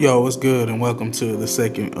Yo, what's good, and welcome to the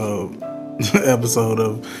second episode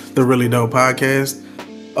of the Really Dope Podcast.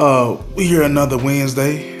 We here another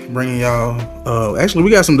Wednesday, bringing y'all. Actually, we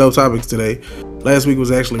got some dope topics today. Last week was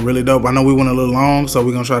actually really dope. I know we went a little long, so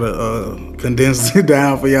we're gonna try to condense it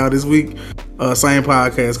down for y'all this week. Same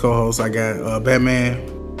podcast co-host. I got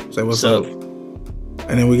Batman. Say what's up.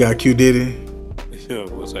 And then we got Q Diddy. Yeah,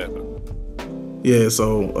 what's happening? Yeah,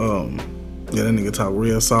 so that nigga talk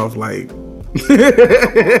real soft like. You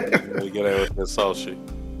get out with that soft shit.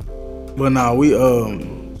 But nah, we had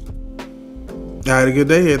a good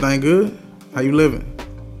day. Everything good? How you living?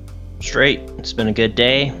 Straight. It's been a good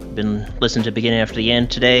day. Been listening to the beginning after the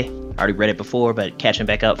end today. Already read it before, but catching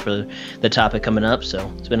back up for the topic coming up.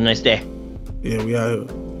 So it's been a nice day. Yeah, we out here.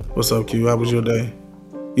 What's up, Q? How was your day?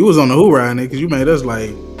 You was on the Who ride, nigga, because you made us like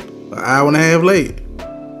an hour and a half late.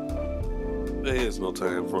 There is no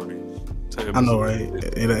time for me. I know, right?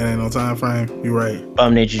 It ain't no time frame. You right. I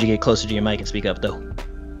need you to get closer to your mic and speak up, though.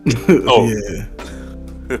 Oh yeah.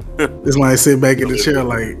 This might sit back in the chair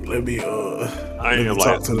like, let me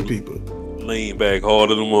talk to the people. Lean back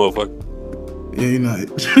harder than motherfucker. Yeah, you know.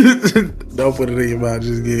 Don't put it in your mouth.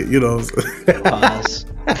 Just get, Pause.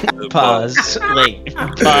 Pause. Pause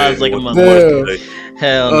like a motherfucker.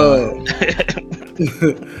 Hell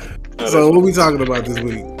no. So what we talking about this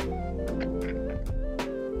week?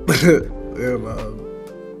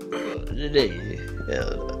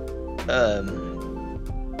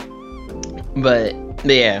 But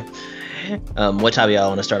yeah. What topic y'all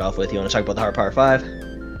want to start off with? You want to talk about the Hard Part 5?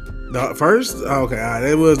 First? Okay,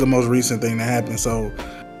 that was the most recent thing that happened. So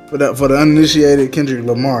for the uninitiated, Kendrick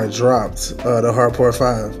Lamar dropped the Hard Part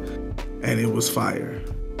 5, and it was fire.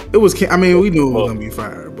 It was. I mean, we knew it was gonna be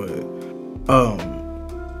fire, but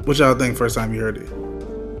what y'all think first time you heard it?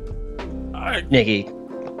 Nikki,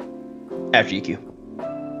 after you, Q.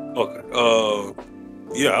 Okay.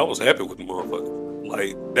 Yeah, I was happy with the motherfucker.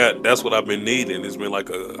 Like that's what I've been needing. It's been like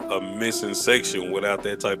a missing section without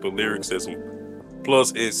that type of lyricism.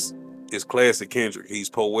 Plus, it's classic Kendrick. He's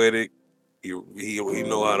poetic. He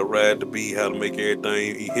know how to ride the beat, how to make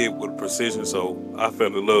everything. He hit with precision. So I fell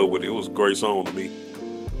in love with it. It was a great song to me.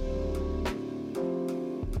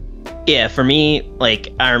 Yeah, for me,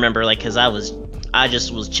 I remember, because I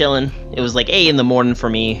just was chilling. It was 8 in the morning for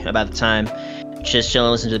me about the time. Just chilling,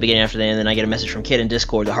 listening to the beginning after that, and then I get a message from Kid in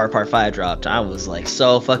Discord, the Hard Part 5 dropped. I was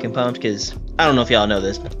so fucking pumped, because I don't know if y'all know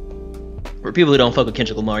this, for people who don't fuck with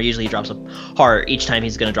Kendrick Lamar, usually he drops a heart each time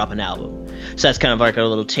he's gonna drop an album. So that's kind of like a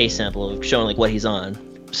little taste sample of showing what he's on.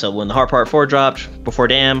 So when the Hard Part 4 dropped, Before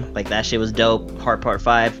Damn, that shit was dope. Hard Part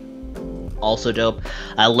 5, also dope.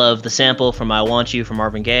 I love the sample from I Want You from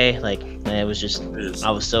Marvin Gaye. It was just, I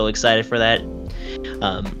was so excited for that.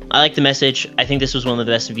 I like the message. I think this was one of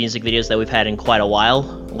the best music videos that we've had in quite a while.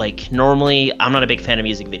 Normally, I'm not a big fan of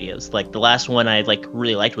music videos. The last one I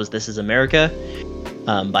really liked was This Is America,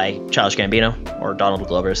 by Childish Gambino, or Donald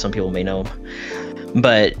Glover, as some people may know him.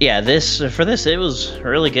 But yeah, it was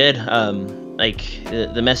really good.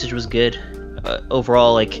 The message was good.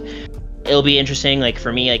 Overall, it'll be interesting.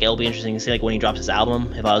 For me, it'll be interesting to see when he drops his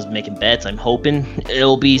album. If I was making bets, I'm hoping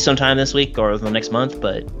it'll be sometime this week or the next month.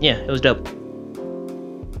 But yeah, it was dope.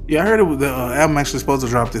 Yeah, I heard the album actually supposed to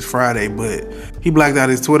drop this Friday, but he blacked out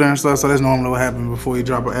his Twitter and stuff, so that's normally what happens before he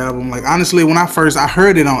drop an album. Honestly, when I saw it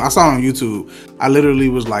on YouTube, I literally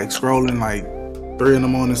was scrolling 3 in the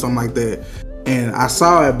morning, something like that, and I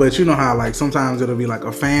saw it, but you know how sometimes it'll be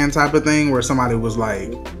a fan type of thing where somebody was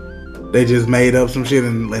they just made up some shit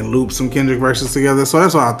and looped some Kendrick verses together. So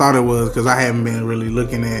that's what I thought it was, because I haven't been really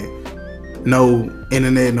looking at no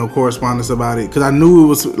internet, no correspondence about it, because I knew it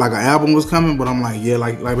was an album was coming, but I'm like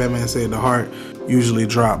Batman said, the heart usually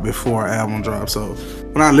drop before an album drops. So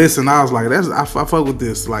when I listened, I was like, I fuck with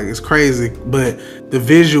this. It's crazy, but the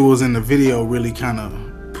visuals in the video really kind of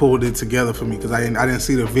pulled it together for me, because I didn't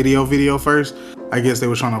see the video first. I guess they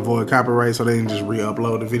were trying to avoid copyright, so they didn't just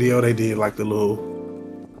re-upload the video. They did the little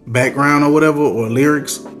background or whatever, or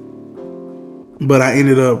lyrics. But I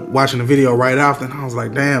ended up watching the video right after, and I was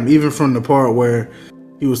like, damn, even from the part where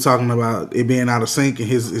he was talking about it being out of sync and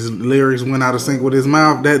his lyrics went out of sync with his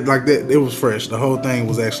mouth, that it was fresh. The whole thing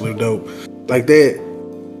was actually dope. That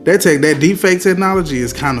deep fake technology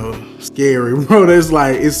is kind of scary, bro.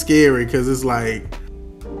 It's scary, because it's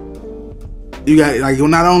you got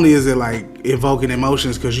not only is it evoking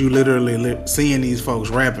emotions, because you literally seeing these folks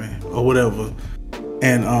rapping or whatever.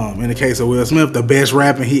 And in the case of Will Smith, the best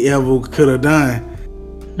rapping he ever could have done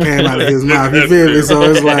came out of his mouth. You feel me? So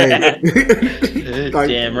it's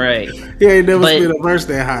damn right. He ain't never spit a verse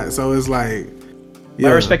that hot. So it's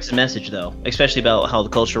I respect the message though, especially about how the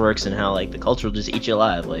culture works and how like the culture will just eat you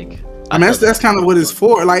alive. Like, I mean, that's kind of what it's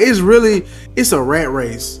for. Like, it's a rat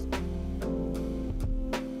race.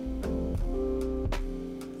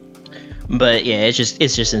 But yeah, it's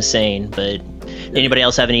just insane. But anybody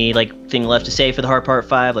else have any like thing left to say for the Hard Part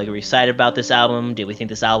 5? Like, are we excited about this album? Did we think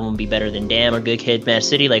this album would be better than Damn or Good Kid, Mad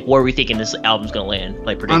City? Like, where are we thinking this album's gonna land?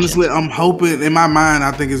 Like, predictions. Honestly, I'm hoping in my mind,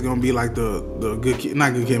 I think it's gonna be like the Good Kid,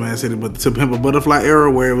 not Good Kid, Mad City, but the To Pimp a Butterfly era,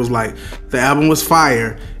 where it was like the album was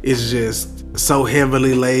fire. It's just so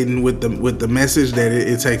heavily laden with the message that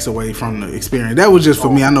it takes away from the experience. That was just for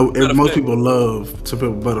me. I know most people love To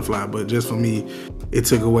Pimp a Butterfly, but just for me, it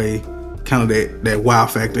took away kind of that wow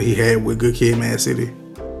factor he had with Good Kid, Mad City.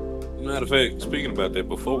 Matter of fact, speaking about that,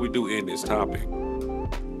 before we do end this topic,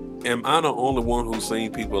 am I the only one who's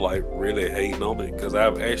seen people like really hating on it? Because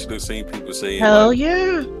I've actually seen people saying, "Hell like,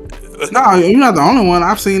 yeah!" No, you're not the only one.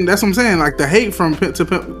 I've seen. That's what I'm saying. Like the hate from to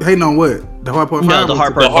Pimp, hating on what? The Hard Part 5? No, the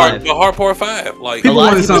Hard Part 5. The Hard Part 5. Like, a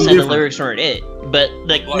lot of people said the lyrics weren't it, but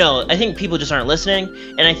like no, I think people just aren't listening.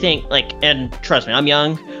 And I think and trust me, I'm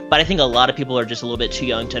young, but I think a lot of people are just a little bit too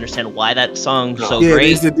young to understand why that song's so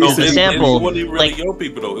great. It's a sample. It wasn't even really young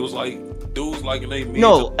people though. It was like dudes like in their mid.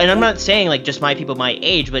 No, and I'm not saying like just my people my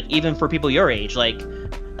age, but even for people your age, like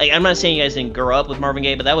I'm not saying you guys didn't grow up with Marvin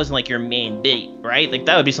Gaye, but that wasn't like your main beat, right? Like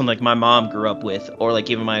that would be something like my mom grew up with, or like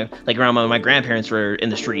even my grandma and my grandparents were in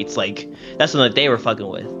the streets. Like that's something that they were fucking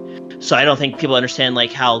with. So I don't think people understand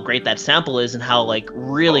like how great that sample is and how like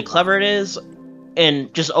really clever it is,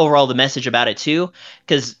 and just overall the message about it too.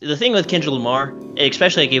 Because the thing with Kendrick Lamar,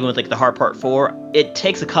 especially like even with like the Hard Part 4, it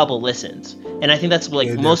takes a couple listens. And I think that's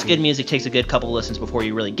like most good music takes a good couple listens before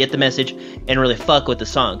you really get the message and really fuck with the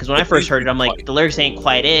song. Because when I first heard it, I'm like, the lyrics ain't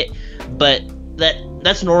quite it, but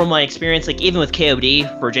that's normal my experience. Like even with K.O.D.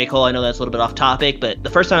 for J. Cole, I know that's a little bit off topic, but the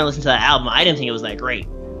first time I listened to that album, I didn't think it was that great.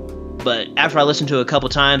 But after I listened to it a couple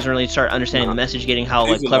times and really start understanding the message, getting how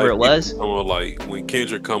like clever it was. Like when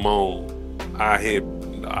Kendrick come on, I hit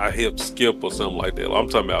skip or something like that. I'm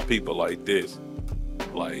talking about people like this,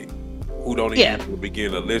 like who don't even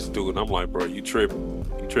begin to listen to it. I'm like, bro, you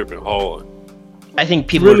tripping hard. I think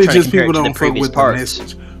people really are just people don't fuck with parts. the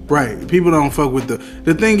message, right? People don't fuck with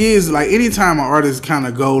the thing is like anytime an artist kind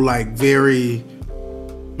of go like very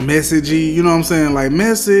messagey, you know what I'm saying, like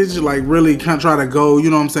message, like really kind of try to go,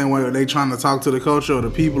 you know what I'm saying, where they trying to talk to the culture or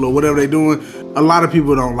the people or whatever they doing. A lot of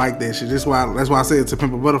people don't like that shit. That's why I said To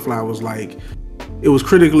Pimp a Butterfly was like, it was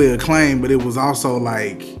critically acclaimed, but it was also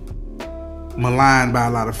like maligned by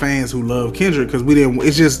a lot of fans who love Kendrick because we didn't.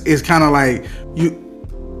 It's kind of like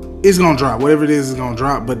it's gonna drop. Whatever it is gonna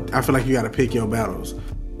drop. But I feel like you got to pick your battles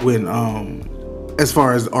when as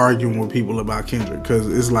far as arguing with people about Kendrick, because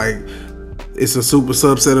it's like it's a super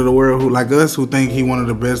subset of the world who like us who think he one of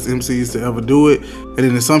the best MCs to ever do it, and then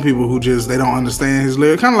there's some people who just they don't understand his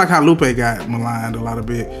lyrics. Kind of like how Lupe got maligned a lot of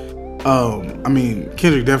bit. I mean,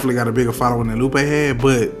 Kendrick definitely got a bigger following than Lupe had,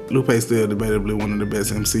 but Lupe's still debatably one of the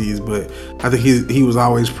best MCs. But I think he was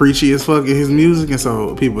always preachy as fuck in his music, and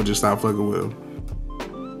so people just stopped fucking with him.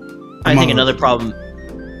 I think another problem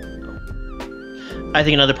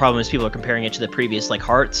is people are comparing it to the previous like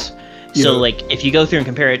Hearts. So like if you go through and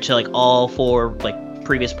compare it to like all four like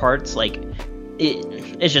previous parts, like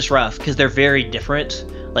it's just rough because they're very different.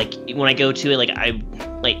 Like when I go to it,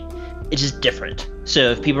 it's just different.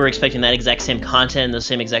 So if people are expecting that exact same content and the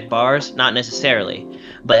same exact bars, not necessarily.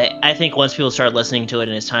 But I think once people start listening to it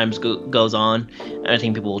and as time goes on, I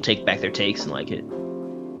think people will take back their takes and like it.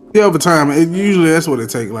 Yeah, over time, usually that's what it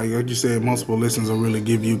takes. Like you said, multiple listens will really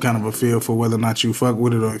give you kind of a feel for whether or not you fuck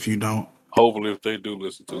with it or if you don't. Hopefully, if they do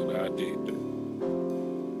listen to it, I did that.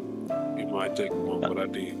 It might take a moment, but I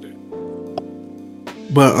did that.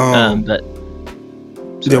 But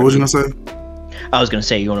yeah, what you gonna say? I was gonna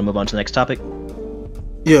say, you want to move on to the next topic?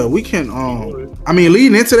 Yeah, we can. I mean,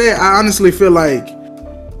 leading into that, I honestly feel like,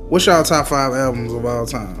 what's y'all top 5 albums of all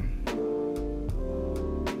time?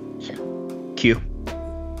 Q.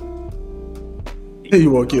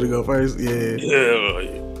 You want Q to go first? Yeah.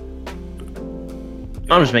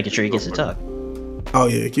 I'm just making sure he gets to talk. Oh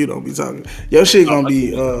yeah, Q don't be talking. Your shit gonna be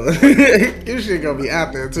your shit gonna be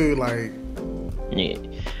out there too, like. Yeah.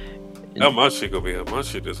 My shit gonna be out. My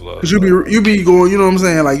shit is love. Cause you be going, you know what I'm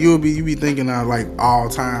saying? Like you be thinking of like all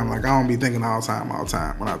time. Like I don't be thinking all time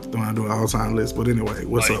when I do an all time list. But anyway,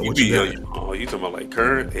 what's up? What you got? Oh, you talking about like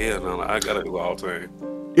current? Hell no, I gotta do all time.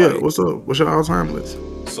 Yeah, like, what's up? What's your all time list?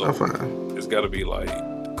 So it's gotta be like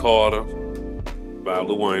Carter by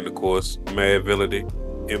Lil Wayne, of course, Mad Villainy,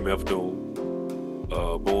 MF Doom,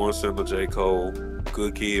 Born Sinner, J. Cole,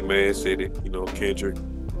 Good Kid, Mad City, Kendrick,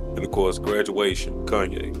 and of course Graduation,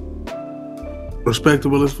 Kanye.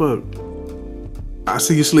 Respectable as fuck. I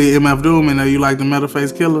see you sleep MF Doom and you like the Metal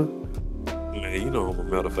Face Killer. Man, you know I'm a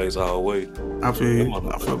metal face all the way. I feel you.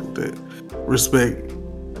 I fuck with that. Respect.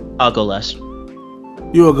 I'll go last.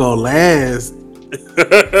 You'll go last.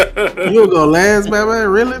 You'll go last, baby.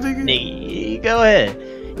 Really, nigga? Nigga, go ahead.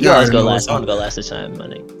 You Y'all always already go know last. what's I want to up. go last this time, my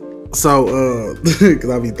nigga. So, because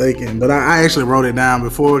I be thinking, but I actually wrote it down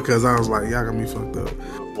before because I was like, y'all got me fucked up.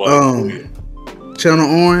 Channel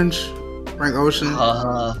Orange, Frank Ocean,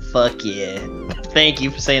 Fuck yeah. Thank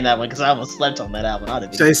you for saying that one because I almost slept on that album. I'd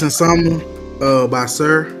have been Chasing Summer, by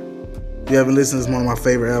Sir. If you haven't listened, it's one of my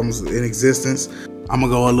favorite albums in existence. I'm gonna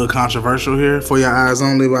go a little controversial here. For Your Eyes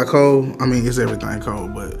Only by Cole. I mean, it's everything Cole,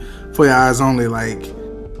 but For Your Eyes Only, like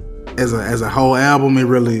as a whole album, it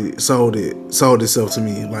really sold itself to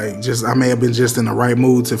me. Like, just I may have been just in the right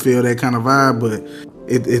mood to feel that kind of vibe, but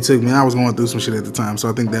it took me. I was going through some shit at the time, so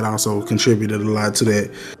I think that also contributed a lot to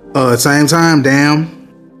that. Same time,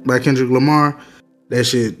 Damn by Kendrick Lamar. That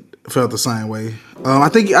shit felt the same way. I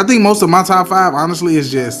think most of my top 5, honestly, is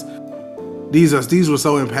just these were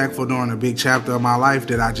so impactful during a big chapter of my life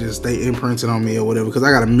that they imprinted on me or whatever. Because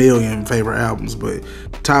I got a million favorite albums, but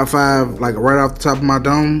top 5, like right off the top of my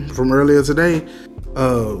dome from earlier today.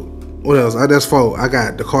 What else? That's 4. I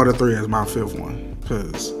got the Carter 3 as my 5th one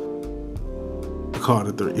because the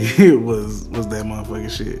Carter 3 was that motherfucking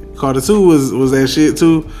shit. Carter 2 was that shit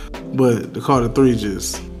too, but the Carter 3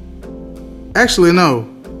 just. Actually, no.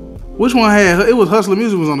 Which one had it? Was Hustler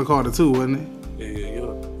Music was on the Carter 2, wasn't it? Yeah.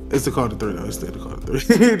 It's the Carter 3 though. It's still the Carter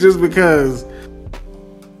 3. Just because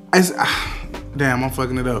it's damn, I'm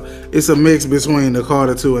fucking it up. It's a mix between the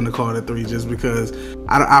Carter 2 and the Carter 3 just because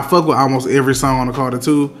I fuck with almost every song on the Carter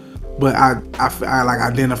 2, but I like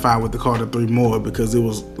identify with the Carter 3 more because it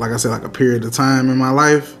was, like I said, like a period of time in my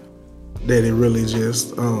life that it really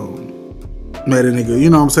just made a nigga, you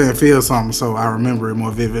know what I'm saying, feel something, so I remember it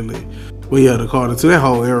more vividly. But yeah, the Carter 2, that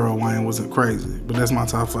whole era of Wayne wasn't crazy, but that's my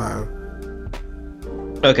top 5.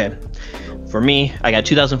 Okay. For me, I got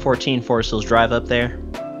 2014 Forest Hills Drive up there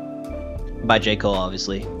by J. Cole,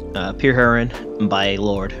 obviously. Pure Heroin by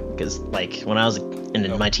Lord, because like when I was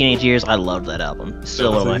in my teenage years, I loved that album. It's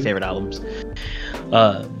still one of my favorite albums.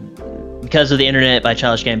 Because of the Internet by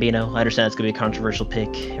Childish Gambino. I understand it's gonna be a controversial pick.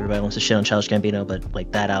 Everybody wants to shit on Childish Gambino, but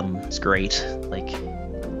like that album is great. Like,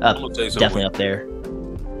 definitely up there.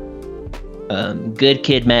 Good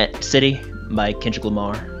Kid, Mad City by Kendrick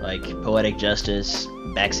Lamar. Like Poetic Justice,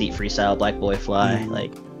 Backseat Freestyle, Black Boy Fly.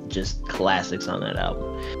 Like just classics on that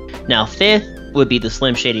album. Now 5th would be the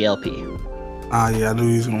Slim Shady LP. Yeah, I knew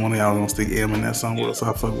he was one of y'all gonna stick M in that somewhere, so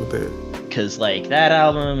I fuck with that. Cause like that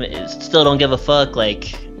album is Still Don't Give a Fuck.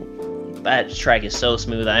 Like that track is so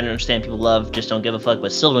smooth. I understand people love Just Don't Give a Fuck,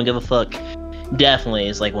 but Still Don't Give a Fuck definitely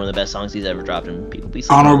is like one of the best songs he's ever dropped, and people be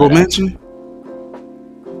sleeping on honorable that mention.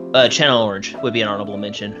 Channel Orange would be an honorable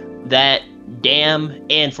mention. That, Damn,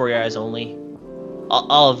 and For Your Eyes Only.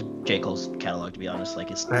 All of J. Cole's catalog, to be honest,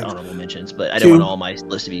 like it's honorable mentions, but I don't want all my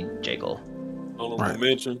list to be J. Cole. Honorable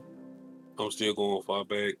mention. I'm still going far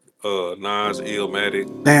back. Nas,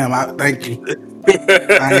 Illmatic. Damn, thank you.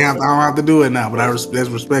 I don't have to do it now, but that's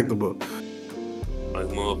respectable. Like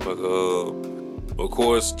motherfucker. Of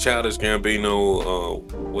course, Childish Gambino.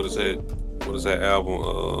 What is that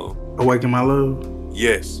album? Awaken My Love.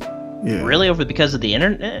 Yes. Yeah. Really? Because of the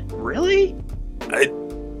Internet? Really?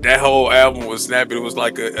 That whole album was snapping. It was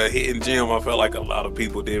like a hidden gem. I felt like a lot of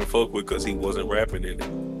people didn't fuck with because he wasn't rapping in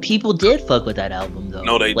it. People did fuck with that album though.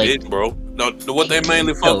 No, they didn't, bro. No, what they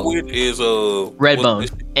mainly fuck with is Redbone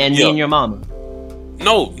and Me and Your Mama.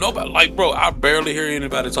 No, nobody, like, bro, I barely hear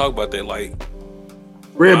anybody talk about that. Like,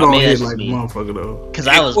 Redbone hit like a motherfucker though. Because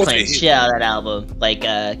I was playing shit out of that album. Like,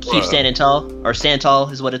 Keep Standing Tall, or Stand Tall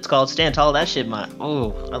is what it's called. Stand Tall, that shit, I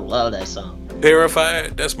love that song.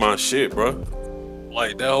 Terrified, that's my shit, bro.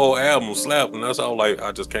 Like, that whole album slapped, and that's all. Like,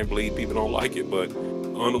 I just can't believe people don't like it. But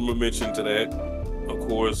honorable mention to that, of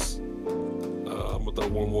course. I'm gonna throw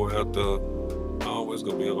one more out there. Always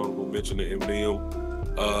gonna be an honorable mention to Eminem.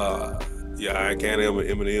 I can't have an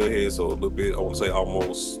Eminem head, so a little bit. I want to say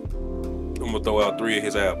almost. I'm gonna throw out 3 of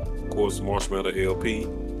his albums. Of course, Marshmallow LP.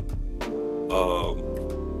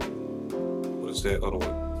 What is that other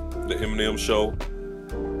one? The Eminem Show.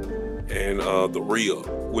 And The Real,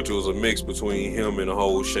 which was a mix between him and a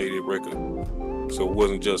whole Shaded record. So it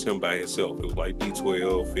wasn't just him by himself. It was like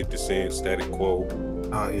D12, 50 Cent, Static Quo,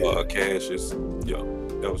 Cassius. Yeah,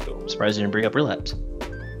 that was dope. I'm surprised you didn't bring up Relapse.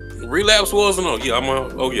 Relapse wasn't on. Yeah,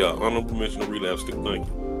 honorable mention of Relapse too. Thank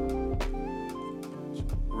you.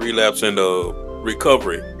 Relapse and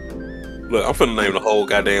Recovery. Look, I'm finna name the whole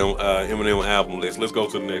goddamn Eminem album list. Let's go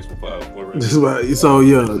to the next one. So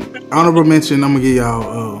yeah, honorable mention. I'm gonna give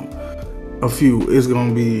y'all a few. It's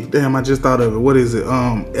gonna be damn. I just thought of it. What is it?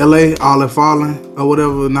 L.A. All Have Fallen or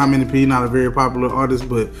whatever. Not many people. Not a very popular artist,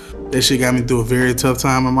 but that shit got me through a very tough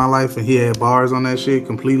time in my life, and he had bars on that shit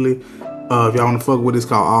completely. If y'all wanna fuck with it, it's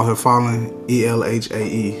called All Have Fallen.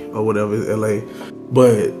 ELHAE or whatever. L.A.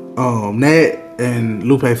 But Nat and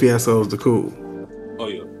Lupe Fiasco is the cool. Oh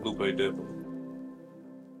yeah, Lupe definitely.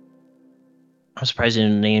 I'm surprised you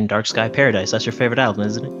didn't name Dark Sky Paradise. That's your favorite album,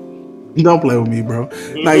 isn't it? Don't play with me, bro.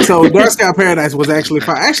 Like, so Dark Sky Paradise was actually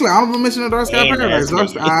fine. Actually, I'm gonna mention Dark Sky Paradise.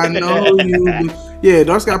 I know you. Yeah,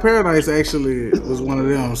 Dark Sky Paradise actually was one of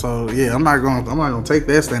them. So yeah, I'm not gonna take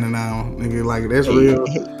that standing down, nigga. Like that's real.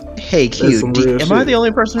 Hey, Q, am I the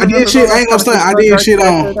only person? I did shit. I ain't gonna say I did shit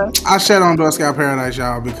on. I shat on Dark Sky Paradise,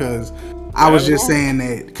 y'all, because I was just saying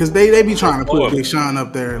that because they be trying to put Big Sean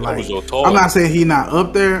up there. Like, I'm not saying he not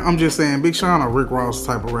up there. I'm just saying Big Sean or Rick Ross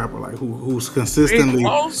type of rapper, like who's consistently.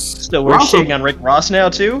 So we're shitting on Rick Ross now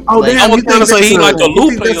too. Oh like, damn! I was trying to say he like a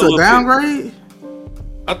Lupe. That's a downgrade.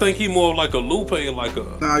 I think he more like a Lupe and like a.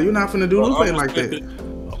 Nah, you're not finna do Lupe like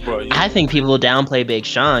that. Bro, I think people downplay Big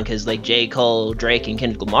Sean because like J. Cole, Drake, and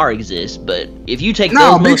Kendrick Lamar exist. But if you take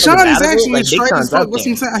those Big Sean is actually like, straight as fuck. What's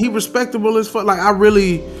he saying? He respectable as fuck. Like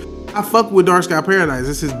I fuck with Dark Sky Paradise.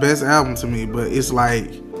 It's his best album to me, but it's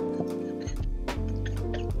like,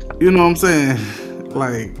 you know what I'm saying?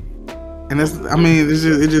 Like, and it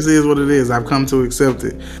just is what it is. I've come to accept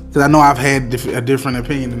it because I know I've had a different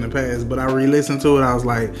opinion in the past, but I re-listened to it. I was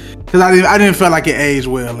like, because I didn't feel like it aged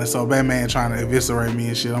well, and so Batman trying to eviscerate me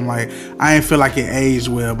and shit. I'm like, I ain't feel like it aged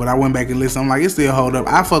well, but I went back and listened. I'm like, it still hold up.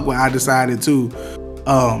 I fuck with I Decided too,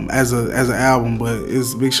 as an album, but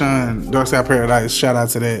it's Big Sean, Dark Side Paradise. Shout out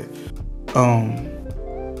to that.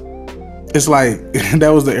 It's like that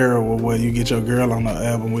was the era where you get your girl on the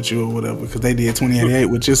album with you or whatever, because they did 2088,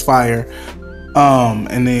 which is fire.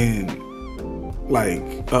 And then like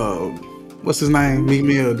what's his name? Meek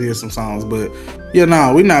Mill did some songs, but yeah,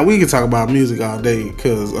 no, we can talk about music all day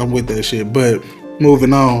because I'm with that shit. But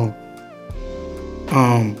moving on,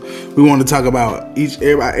 we want to talk about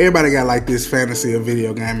everybody got like this fantasy of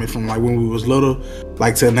video gaming from like when we was little,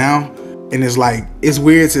 like to now. And it's like, it's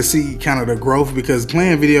weird to see kind of the growth because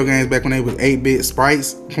playing video games back when they was 8-bit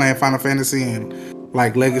sprites, playing Final Fantasy and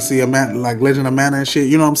like Legacy of like Legend of Mana and shit,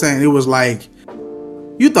 you know what I'm saying? It was like,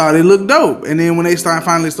 you thought it looked dope. And then when they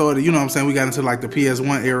finally started, you know what I'm saying? We got into like the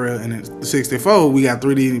PS1 era and the 64, we got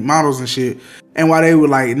 3D models and shit. And while they were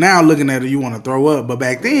like, now looking at it, you want to throw up. But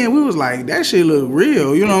back then, we was like, that shit look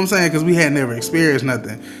real. You know what I'm saying? Because we had never experienced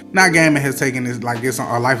nothing. Now gaming has taken this, like, it's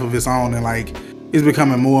a life of its own and like, it's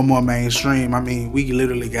becoming more and more mainstream. I mean, we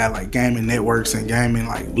literally got like gaming networks and gaming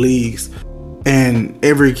like leagues, and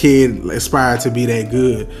every kid aspired to be that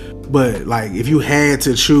good. But like, if you had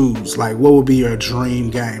to choose, like, what would be your dream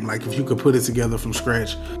game? Like, if you could put it together from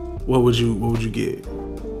scratch, what would you get?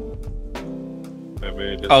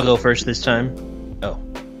 I'll go first this time. Oh,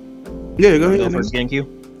 yeah, go ahead. Go first again, Q.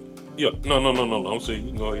 Yeah, no. I'm saying you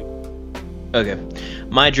can go ahead. Okay.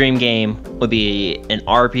 My dream game would be an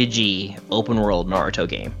RPG open world Naruto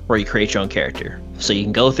game where you create your own character. So you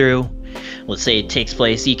can go through, let's say it takes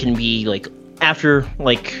place, you can be like after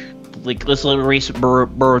like let's erase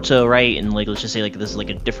Boruto, right? And like let's just say like this is like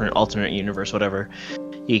a different alternate universe, whatever.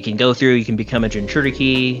 You can go through, you can become a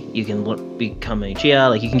Jinchuriki, you can become a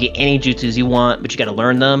Uchiha, like you can get any jutsus you want, but you gotta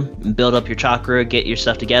learn them, and build up your chakra, get your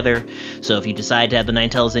stuff together. So if you decide to have the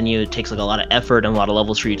Nine Tails in you, it takes like a lot of effort and a lot of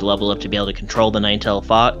levels for you to level up to be able to control the Nine-Tailed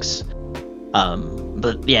Fox.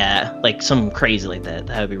 But yeah, like something crazy like that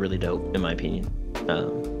would be really dope, in my opinion.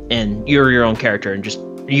 And you're your own character and just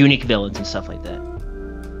unique villains and stuff like that.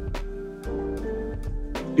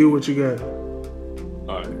 Do what you got.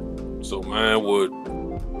 Alright, so mine would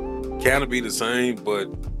kind of be the same, but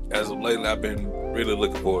as of lately, I've been really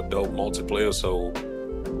looking for a dope multiplayer. So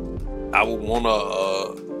I would want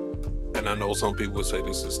to, and I know some people would say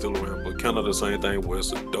this is still around, but kind of the same thing where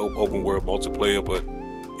it's a dope open world multiplayer. But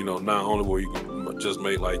you know, not only where you can just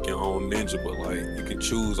make like your own ninja, but like you can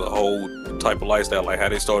choose a whole type of lifestyle, like how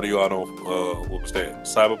they started you out on what was that,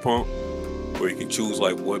 Cyberpunk, where you can choose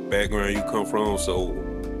like what background you come from. So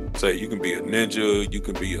say you can be a ninja, you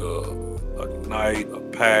can be a knight, a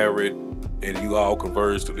pirate, and you all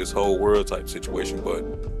converge to this whole world type situation. But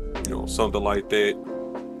you know, something like that,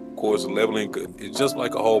 of course, leveling, it's just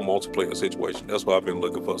like a whole multiplayer situation. That's why I've been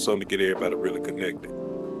looking for something to get everybody really connected.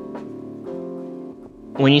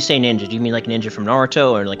 When you say ninja, do you mean like a ninja from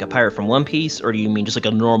Naruto or like a pirate from One Piece, or do you mean just like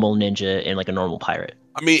a normal ninja and like a normal pirate?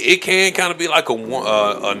 I mean, it can kind of be like a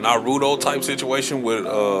Naruto type situation with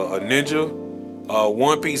a ninja.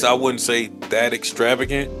 One Piece, I wouldn't say that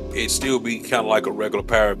extravagant. It still be kind of like a regular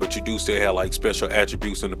pirate, but you do still have like special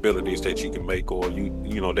attributes and abilities that you can make, or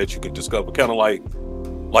you know that you can discover. Kind of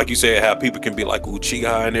like you said, how people can be like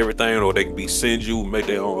Uchiha and everything, or they can be Senju, make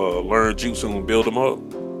their own, learn jutsu and build them up.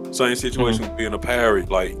 Same situation with being a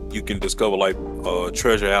pirate. Like you can discover like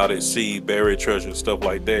treasure out at sea, buried treasure and stuff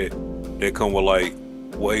like that. That come with like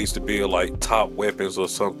ways to build like top weapons or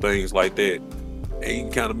some things like that. And you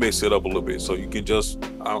can kind of mix it up a little bit. So you can just,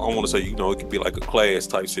 I want to say, you know, it could be like a class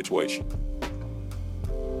type situation.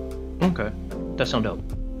 Okay. That sounds dope.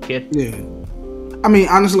 Kid? Yeah. I mean,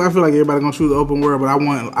 honestly, I feel like everybody gonna choose the open world, but I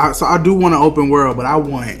do want an open world, but I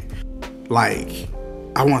want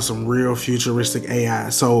some real futuristic AI.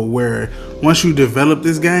 So where once you develop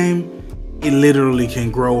this game, it literally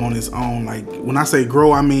can grow on its own. Like when I say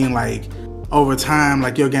grow, I mean like over time,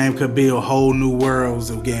 like your game could build whole new worlds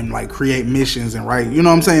of game, like create missions and you know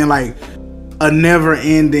what I'm saying? Like a never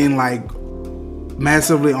ending, like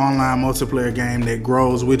massively online multiplayer game that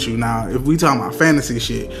grows with you. Now, if we talking about fantasy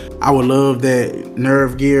shit, I would love that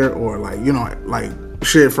Nerve Gear or like, you know, like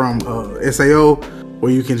shit from SAO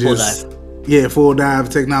where you can just full dive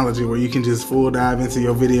technology where you can just full dive into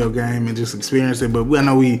your video game and just experience it. But I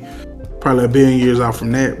know we probably a billion years out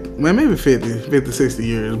from that. Well, maybe 50, 60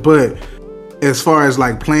 years. But as far as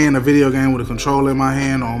like playing a video game with a controller in my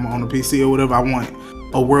hand or on a PC or whatever, I want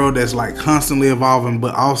a world that's like constantly evolving,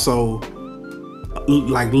 but also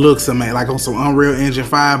like looks amazing, like on some Unreal Engine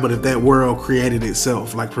 5, but if that world created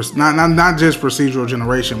itself, like not just procedural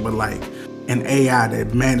generation, but like an AI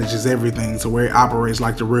that manages everything to where it operates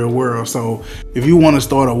like the real world. So if you want to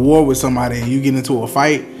start a war with somebody and you get into a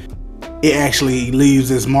fight, it actually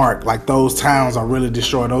leaves its mark. Like those towns are really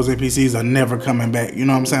destroyed. Those NPCs are never coming back. You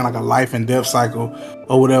know what I'm saying? Like a life and death cycle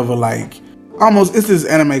or whatever. Like almost, it's this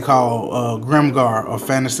anime called Grimgar or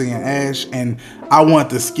Fantasy and Ash, and I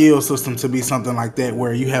want the skill system to be something like that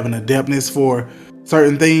where you have an adeptness for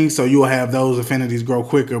certain things, so you'll have those affinities grow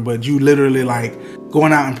quicker. But you literally like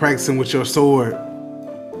going out and practicing with your sword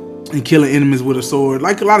and killing enemies with a sword,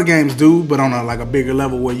 like a lot of games do, but on a bigger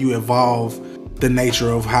level where you evolve the nature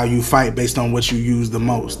of how you fight based on what you use the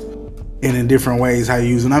most and in different ways how you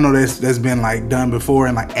use it. And I know that's been like done before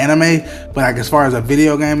in like anime, but like as far as a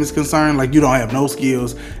video game is concerned, like you don't have no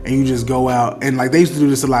skills and you just go out and like they used to do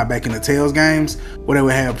this a lot back in the Tales games where they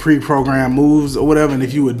would have pre-programmed moves or whatever, and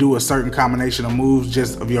if you would do a certain combination of moves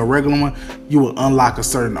just of your regular one, you would unlock a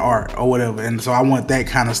certain art or whatever. And so I want that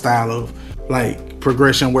kind of style of like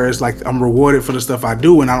progression where it's like I'm rewarded for the stuff I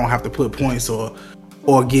do and I don't have to put points or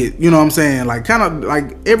get, you know what I'm saying, like kind of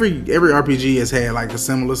like every RPG has had like a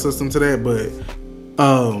similar system to that, but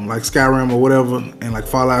like Skyrim or whatever and like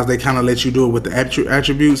Fallout, they kind of let you do it with the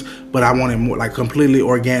attributes, but I want it more like completely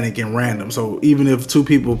organic and random. So even if two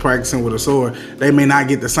people practicing with a sword, they may not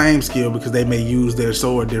get the same skill because they may use their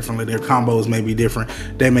sword differently, their combos may be different,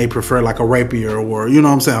 they may prefer like a rapier or, you know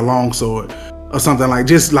what I'm saying, a long sword or something, like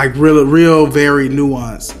just like real very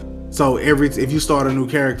nuanced. So if you start a new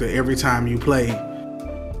character, every time you play,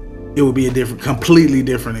 it would be a completely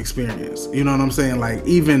different experience. You know what I'm saying? Like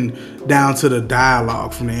even down to the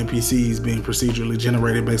dialogue from the NPCs being procedurally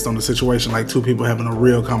generated based on the situation, like two people having a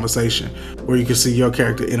real conversation where you can see your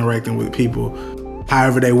character interacting with people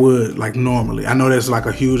however they would like normally. I know that's like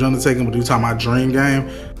a huge undertaking, but you talking about dream game,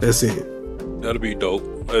 that's it. That'll be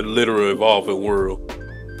dope. A literal evolving world.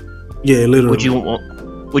 Yeah, literally.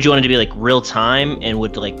 Would you want it to be like real time, and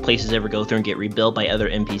would like places ever go through and get rebuilt by other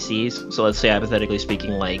NPCs? So let's say hypothetically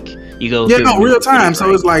speaking, like you go through real time.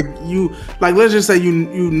 So it's like you let's just say you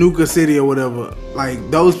nuke a city or whatever.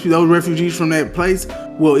 Like those refugees from that place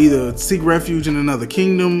will either seek refuge in another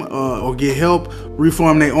kingdom or get help,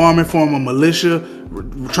 reform their army, form a militia,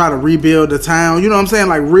 try to rebuild the town. You know what I'm saying?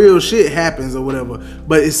 Like real shit happens or whatever.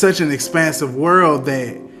 But it's such an expansive world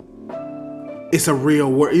that it's a real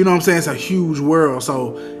world, you know what I'm saying? It's a huge world,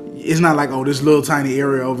 so it's not like, oh, this little tiny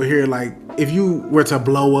area over here. Like, if you were to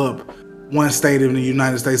blow up one state in the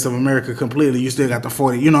United States of America completely, you still got the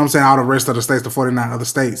 40, you know what I'm saying? All the rest of the states, the 49 other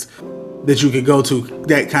states that you could go to,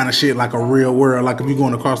 that kind of shit, like a real world. Like if you're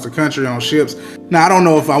going across the country on ships. Now, I don't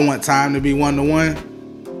know if I want time to be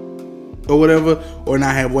 1-to-1 or whatever, or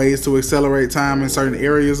not have ways to accelerate time in certain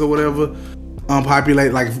areas or whatever.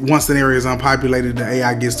 Unpopulate, like once an area is unpopulated, the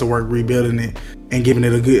AI gets to work rebuilding it and giving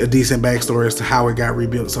it a decent backstory as to how it got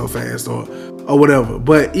rebuilt so fast or whatever.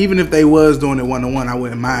 But even if they was doing it 1-to-1, I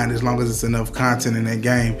wouldn't mind as long as it's enough content in that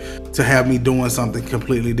game to have me doing something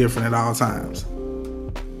completely different at all times.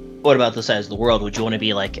 What about the size of the world? Would you want to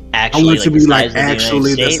be like I actually want it like to the be size like of the United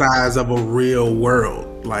actually the States? size of a real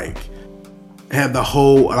world. Like have the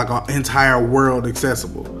whole like an entire world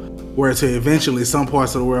accessible. Where to eventually some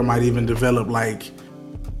parts of the world might even develop like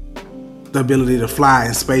the ability to fly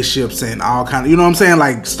in spaceships and all kind of, you know what I'm saying?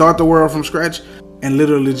 Like start the world from scratch and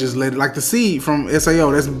literally just let it, like the seed from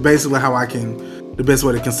SAO. That's basically how the best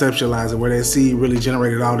way to conceptualize it, where that seed really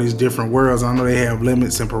generated all these different worlds. I know they have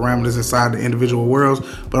limits and parameters inside the individual worlds,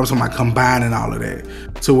 but I'm talking about combining all of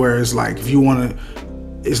that to where it's like, if you want to,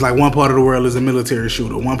 it's like one part of the world is a military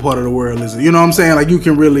shooter, one part of the world is, you know what I'm saying? Like you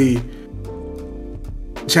can really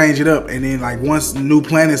change it up, and then like once new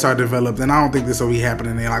planets are developed, and I don't think this will be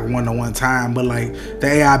happening in like one-to-one time, but like the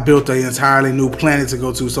AI built an entirely new planet to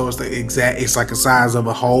go to, so it's like a size of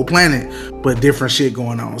a whole planet, but different shit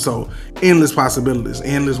going on. So endless possibilities,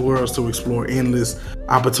 endless worlds to explore, endless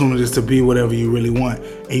opportunities to be whatever you really want,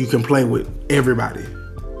 and you can play with everybody.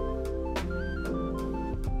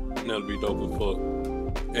 That'd be dope as fuck.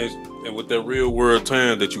 And with that real world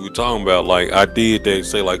time that you were talking about, like I did that,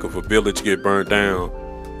 say like if a village get burnt down,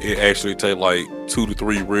 it actually take like 2 to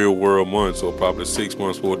 3 real world months, or probably 6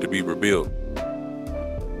 months for it to be rebuilt.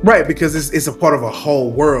 Right, because it's a part of a whole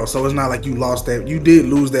world, so it's not like you lost that. You did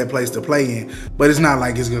lose that place to play in, but it's not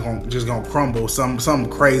like it's just gonna crumble. Something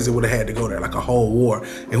crazy would have had to go there, like a whole war,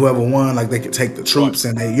 and whoever won, like they could take the troops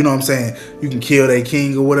and they, you know what I'm saying, you can kill their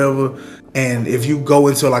king or whatever. And if you go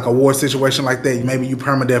into like a war situation like that, maybe you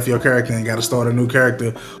permadeath your character and got to start a new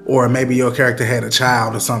character, or maybe your character had a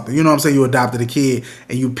child or something. You know what I'm saying? You adopted a kid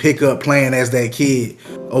and you pick up playing as that kid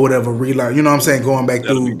or whatever. Relearn. You know what I'm saying? Going back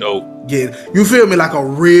That'll through. be dope. You feel me? Like a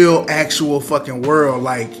real, actual fucking world,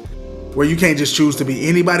 like where you can't just choose to be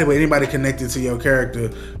anybody, but anybody connected to your character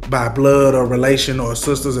by blood or relation or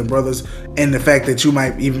sisters and brothers, and the fact that you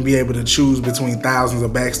might even be able to choose between thousands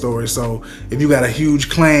of backstories. So if you got a huge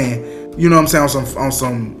clan, you know what I'm saying, on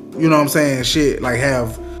some you know what I'm saying, shit, like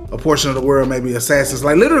have a portion of the world maybe assassins,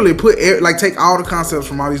 like literally take all the concepts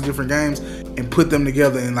from all these different games and put them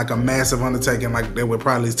together in like a massive undertaking. Like they would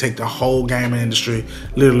probably take the whole gaming industry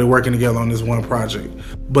literally working together on this one project,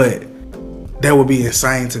 but that would be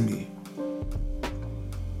insane to me.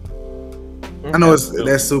 I know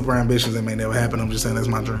that's super ambitious and may never happen. I'm just saying that's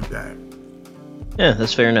my dream game. Yeah,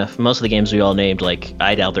 that's fair enough. Most of the games we all named, like,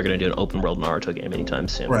 I doubt they're going to do an open world Naruto game anytime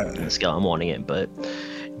soon. Right. On the scale I'm wanting it, but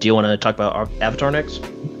do you want to talk about Avatar next?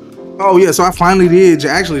 Oh yeah, so I finally did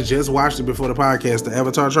actually just watched it before the podcast, the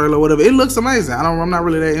Avatar trailer or whatever. It looks amazing. I'm not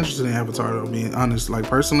really that interested in Avatar though, being honest. Like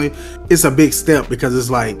personally, it's a big step because it's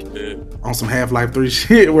like on some Half-Life 3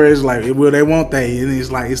 shit where it's like, well, they won't they? And it's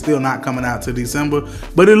like it's still not coming out to December,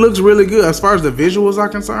 but it looks really good as far as the visuals are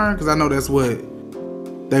concerned, because I know that's what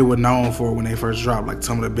they were known for when they first dropped, like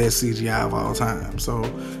some of the best CGI of all time. So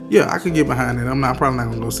yeah, I could get behind it. I'm probably not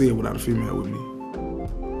gonna go see it without a female with me.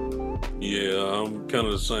 Yeah, I'm kind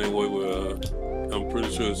of the same way with I'm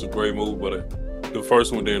pretty sure it's a great movie, but the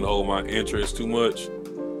first one didn't hold my interest too much.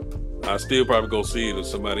 I still probably go see it if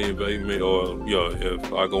somebody invade me, or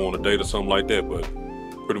if I go on a date or something like that, but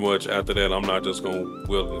pretty much after that I'm not just gonna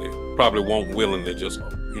won't willingly just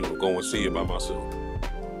go and see it by myself.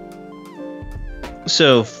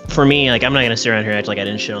 So for me, like, I'm not gonna sit around here and act like I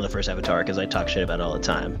didn't shit on the first Avatar, because I talk shit about it all the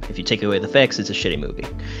time. If you take away the effects, it's a shitty movie.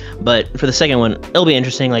 But for the second one, it'll be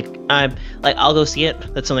interesting. I'll go see it.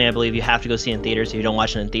 That's something I believe you have to go see in theaters. If you don't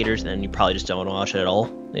watch it in theaters, then you probably just don't want to watch it at all.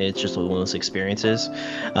 It's just one of those experiences.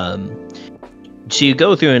 To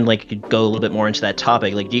go through and go a little bit more into that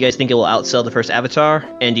topic, do you guys think it will outsell the first Avatar,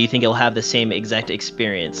 and do you think it'll have the same exact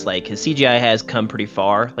experience? His CGI has come pretty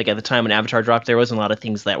far. At the time when Avatar dropped, there wasn't a lot of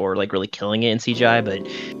things that were really killing it in CGI, but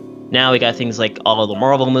now we got things like all of the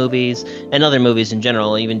Marvel movies and other movies in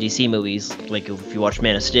general, even DC movies. If you watch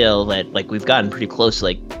Man of Steel, that we've gotten pretty close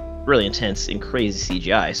to really intense and crazy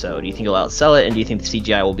CGI. So do you think it'll outsell it, and do you think the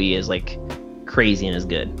CGI will be as crazy and as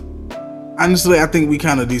good? Honestly, I think we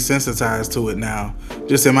kind of desensitized to it now.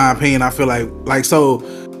 Just in my opinion, I feel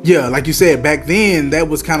yeah, like you said, back then that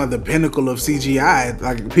was kind of the pinnacle of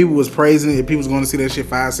CGI. People was praising it, people was going to see that shit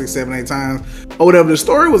 5, 6, 7, 8 times or whatever. The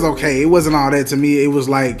story was okay. It wasn't all that to me. It was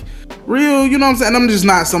real, you know what I'm saying? I'm just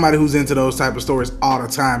not somebody who's into those type of stories all the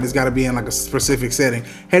time. It's got to be in a specific setting.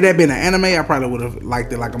 Had that been an anime, I probably would have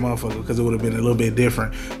liked it like a motherfucker, because it would have been a little bit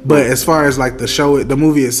different. But as far as the show, the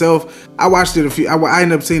movie itself, I watched it I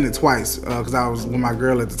ended up seeing it twice because I was with my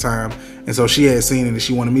girl at the time, and so she had seen it and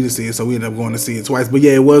she wanted me to see it, so we ended up going to see it twice. But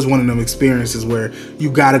yeah, it was one of them experiences where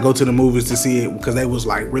you got to go to the movies to see it, because they was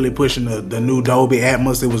really pushing the new Dolby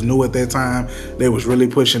Atmos. It was new at that time. They was really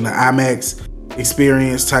pushing the IMAX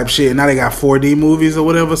experience type shit. Now they got 4D movies or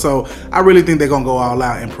whatever. So I really think they're gonna go all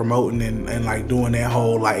out and promoting and like doing that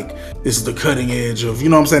whole like this is the cutting edge of, you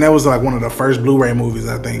know what I'm saying? That was like one of the first Blu-ray movies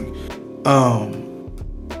I think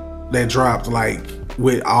that dropped like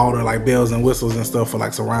with all the like bells and whistles and stuff for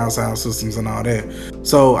like surround sound systems and all that.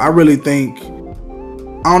 So I really think,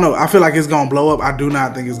 I don't know, I feel like it's gonna blow up. I do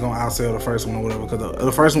not think it's gonna outsell the first one or whatever, because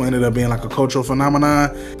the first one ended up being like a cultural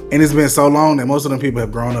phenomenon, and it's been so long that most of them people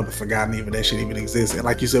have grown up and forgotten even that shit even exists. And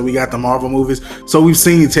like you said, we got the Marvel movies, so we've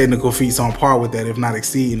seen technical feats on par with that, if not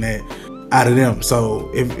exceeding that out of them. So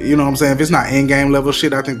if you know what I'm saying, if it's not in-game level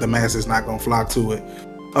shit, I think the masses not gonna flock to it.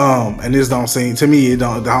 And this don't seem to me, it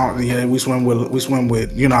don't yeah, we swim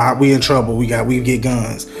with, you know, we in trouble, we get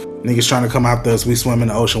guns, niggas trying to come after us, we swim in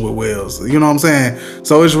the ocean with whales, you know what I'm saying?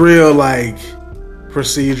 So it's real like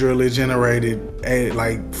procedurally generated,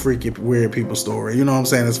 like freaky weird people story, you know what I'm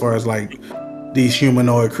saying, as far as like these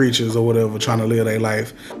humanoid creatures or whatever trying to live their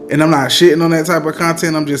life. And I'm not shitting on that type of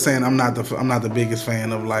content, I'm just saying I'm not the biggest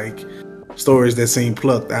fan of like stories that seem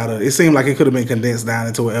plucked out of, it seemed like it could have been condensed down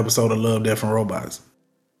into an episode of Love, Death and Robots.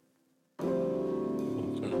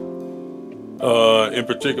 In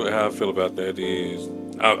particular, how I feel about that is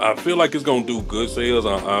I feel like it's gonna do good sales.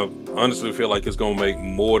 I honestly feel like it's gonna make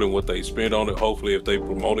more than what they spend on it. Hopefully, if they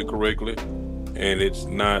promote it correctly, and it's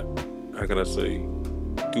not, how can I say,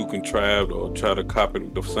 too contrived or try to copy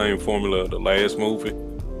the same formula of the last movie,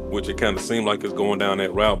 which it kind of seemed like it's going down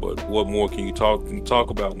that route. But what more can you talk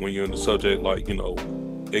about when you're in the subject, like, you know,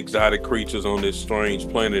 exotic creatures on this strange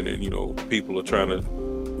planet, and, you know, people are trying to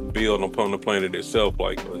build upon the planet itself,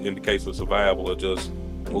 like in the case of survival, or just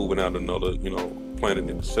moving out another, you know, planet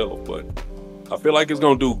in itself. But I feel like it's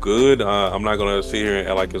gonna do good. I'm not gonna sit here and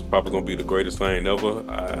act like it's probably gonna be the greatest thing ever.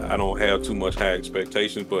 I don't have too much high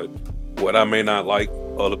expectations, but what I may not like,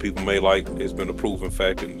 other people may like. It's been a proven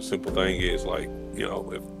fact, and the simple thing is, like, you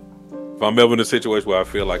know, if I'm ever in a situation where I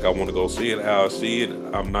feel like I want to go see it how I see it,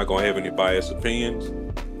 I'm not gonna have any biased opinions.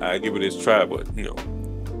 I give it its try, but, you know,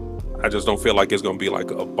 I just don't feel like it's going to be like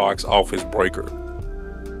a box office breaker.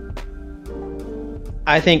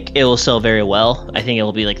 I think it will sell very well. I think it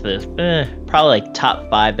will be like the probably like top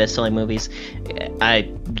 5 best-selling movies.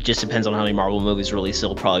 Just depends on how many Marvel movies release.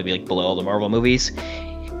 It'll probably be like below all the Marvel movies.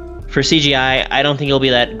 For CGI, I don't think it'll be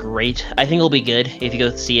that great. I think it'll be good if you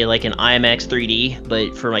go see it like in IMAX 3D.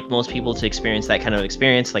 But for like most people to experience that kind of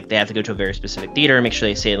experience, like they have to go to a very specific theater and make sure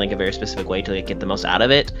they see it in like a very specific way to like, get the most out of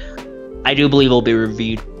it. I do believe it'll be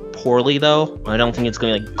reviewed poorly though. I don't think it's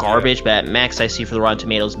going to be like garbage, but at max I see for the Rotten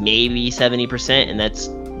Tomatoes maybe 70%, and that's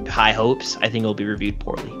high hopes. I think it'll be reviewed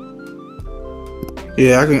poorly.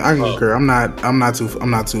 Yeah, I can concur. I'm not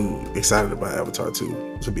too excited about Avatar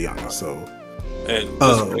 2, to be honest. So, and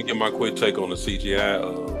just to get my quick take on the CGI,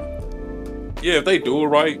 yeah, if they do it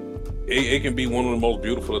right, it can be one of the most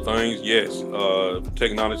beautiful of things. Yes,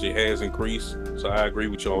 technology has increased, so I agree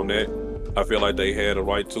with you on that. I feel like they had the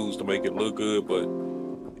right tools to make it look good, but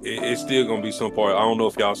it's still gonna be some part. I don't know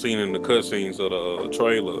if y'all seen in the cutscenes of the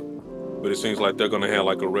trailer, but it seems like they're gonna have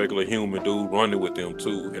like a regular human dude running with them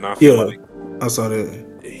too. And I feel like I saw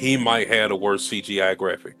that he might have the worst CGI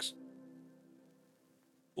graphics.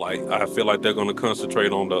 Like, I feel like they're gonna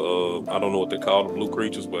concentrate on the I don't know what they call the blue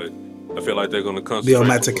creatures, but I feel like they're gonna concentrate.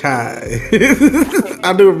 The Omatakai.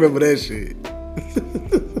 I do remember that shit.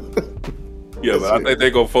 Yeah, but I think they're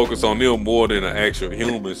gonna focus on them more than an actual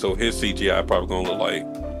human, so his CGI probably gonna look like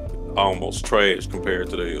almost trash compared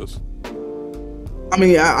to theirs. I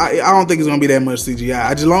mean, I don't think it's gonna be that much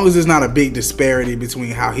CGI. As long as there's not a big disparity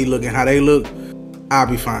between how he look and how they look, I'll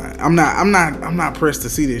be fine. I'm not pressed to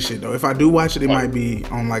see this shit though. If I do watch it, it might be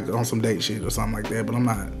on some date shit or something like that. But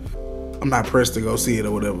I'm not pressed to go see it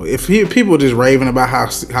or whatever. If people just raving about how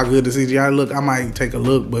good the CGI look, I might take a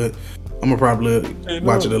look, but I'm gonna probably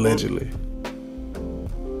watch it allegedly.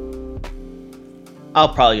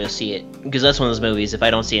 I'll probably go see it, because that's one of those movies, if I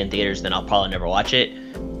don't see it in theaters, then I'll probably never watch it.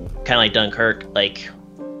 Kind of like Dunkirk, like,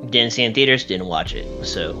 didn't see it in theaters, didn't watch it.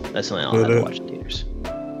 So that's something I'll have to watch in theaters.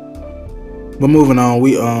 But moving on,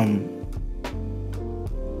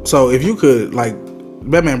 so if you could, like,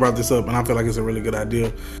 Batman brought this up, and I feel like it's a really good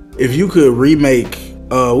idea. If you could remake,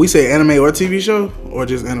 we say anime or TV show, or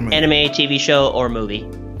just anime? Anime, TV show, or movie.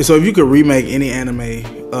 So if you could remake any anime,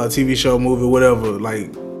 TV show, movie, whatever, like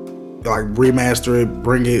remaster it,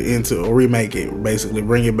 bring it into, or remake it, basically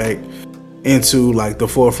bring it back into like the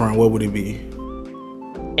forefront, what would it be?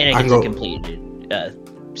 And it gets a completed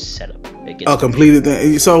setup. A completed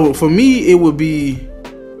thing. So for me, it would be,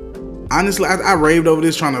 honestly, I raved over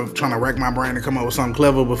this trying to rack my brain to come up with something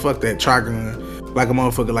clever, but fuck that. Trigun. like a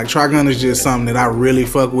motherfucker. Like Trigun is just something that I really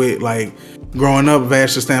fuck with. Like growing up,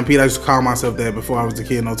 Vash the Stampede, I used to call myself that before I was the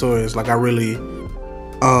Kid Notorious. Like I really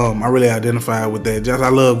identified with that. Just I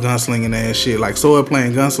love gunslinging and shit. Like sword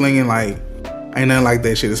playing, gunslinging, like ain't nothing like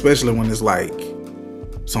that shit. Especially when it's like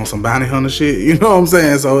it's on some bounty hunter shit. You know what I'm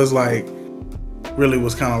saying? So it's like really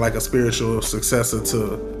was kind of like a spiritual successor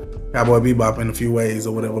to Cowboy Bebop in a few ways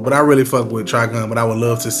or whatever. But I really fuck with Trigun. But I would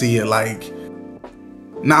love to see it like.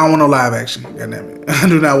 Now I want no live action. Goddammit. I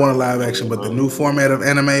do not want a live action. But the new format of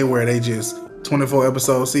anime where they just 24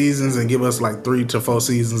 episode seasons and give us like 3 to 4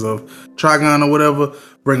 seasons of Trigun or whatever,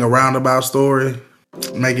 bring a roundabout story,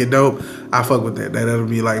 make it dope. I fuck with that. That'll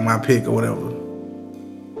be like my pick or whatever.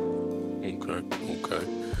 Okay.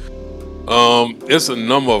 It's a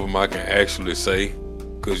number of them I can actually say,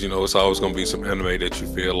 because you know it's always gonna be some anime that you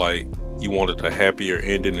feel like you wanted a happier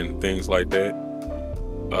ending and things like that.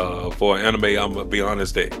 For an anime, I'm gonna be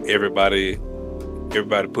honest that everybody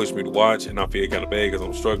pushed me to watch, and I feel kind of bad because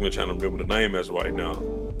I'm struggling trying to remember the name as of right now.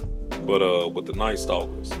 But with the Night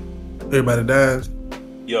Stalkers, everybody dies.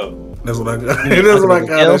 Yeah, that's what I got. That's what I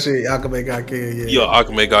got. That shit, Akame got killed. Yeah,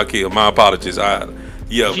 Akame got killed. My apologies. Did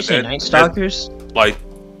you say Night Stalkers? Like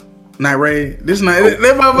Night Raid. This night. That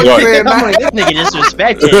motherfucker said Night. This nigga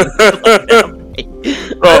disrespected.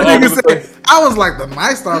 I was like the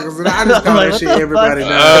Night Stalkers, and I just call that shit everybody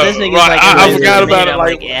does. This nigga's like, I forgot about it.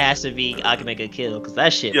 Like it has to be Akame got killed because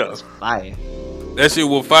that shit was fire. That shit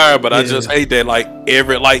was fire, but I just hate that. Like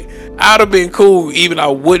I'd have been cool. Even I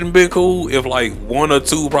wouldn't been cool if like 1 or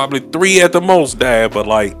 2, probably 3 at the most died. But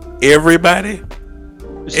like everybody.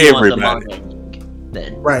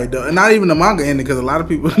 Then. Right, and not even the manga ending because a lot of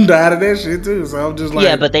people died of that shit too. So I'm just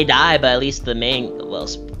like, but they die. But at least the main,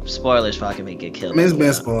 spoilers for Akame get killed. I mean, it's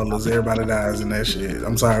been spoilers. Everybody dies in that shit.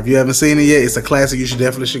 I'm sorry if you haven't seen it yet. It's a classic. You should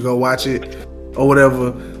go watch it or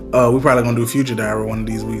whatever. We probably gonna do Future Diary one of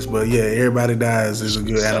these weeks. But yeah, Everybody Dies is a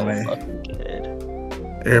good anime. Good.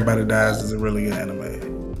 Everybody Dies is a really good anime.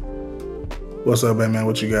 What's up, Batman?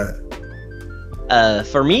 What you got?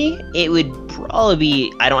 For me, it would probably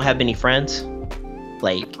be I Don't Have Many Friends.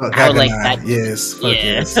 Like I would like that. Yes.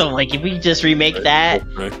 Yeah. So like if we just remake that,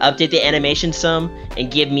 update the animation some,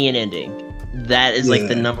 and give me an ending. That is like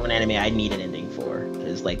the number one anime I need an ending for.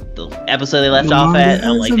 Is like the episode they left off at.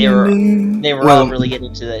 I'm like they were all really getting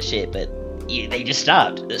into that shit, but they just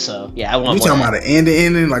stopped. So yeah, I want. You talking about an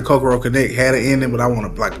ending? Like Kokoro Connect had an ending, but I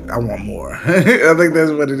want more. I think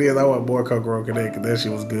that's what it is. I want more Kokoro Connect because that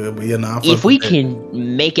shit was good. But if we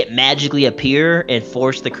can make it magically appear and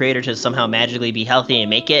force the creator to somehow magically be healthy and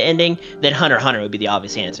make it ending, then Hunter x Hunter would be the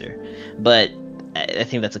obvious answer. But I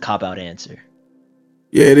think that's a cop out answer.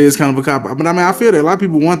 Yeah, it is kind of a cop out. But I mean, I feel that a lot of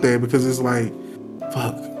people want that because it's like,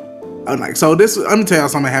 fuck. I'm like, so this, let me tell y'all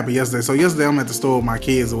something that happened yesterday. So yesterday I'm at the store with my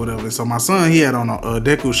kids or whatever. So my son, he had on a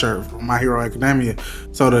Deku shirt from My Hero Academia.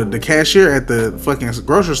 So the cashier at the fucking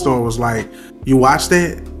grocery store was like, you watch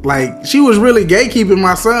that? Like, she was really gatekeeping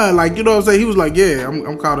my son. Like, you know what I'm saying? He was like, yeah,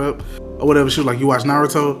 I'm caught up or whatever. She was like, you watch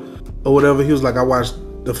Naruto or whatever? He was like, I watched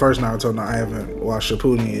the first Naruto. No, I haven't watched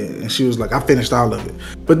Shippuden yet. And she was like, I finished all of it.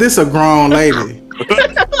 But this a grown lady.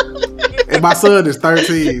 And my son is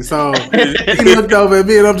 13, so he looked over at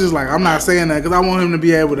me and I'm just like, I'm not saying that because I want him to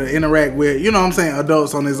be able to interact with, you know what I'm saying,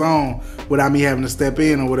 adults on his own without me having to step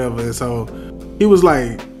in or whatever. And so he was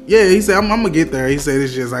like, yeah, he said, I'm gonna get there. He said,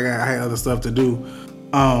 it's just I had other stuff to do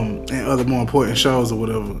and other more important shows or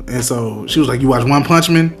whatever. And so she was like, you watch One Punch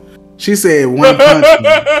Man? She said One Punch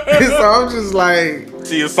Man. And so I'm just like,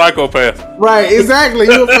 she a psychopath. Right, exactly.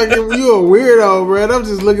 You a weirdo, bro. And I'm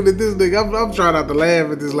just looking at this nigga. I'm trying not to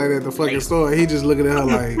laugh at this lady at the fucking store. He just looking at her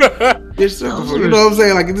like, you know what I'm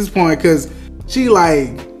saying? Like at this point, because she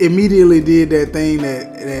like immediately did that thing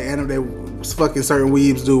that fucking certain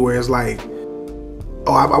weebs do, where it's like,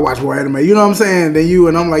 oh, I watch more anime. You know what I'm saying? Than you,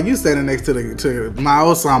 and I'm like, you standing next to my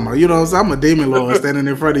Osama. You know what I'm saying? I'm a demon lord standing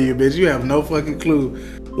in front of you, bitch. You have no fucking clue.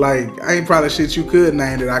 Like, I ain't probably shit you could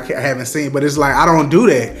name that I haven't seen, but it's like, I don't do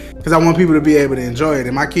that because I want people to be able to enjoy it.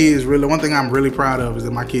 And my kids really, one thing I'm really proud of is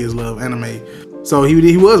that my kids love anime. So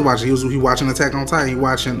he was watching, he watching Attack on Titan, he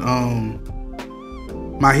watching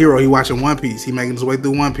My Hero, he watching One Piece. He making his way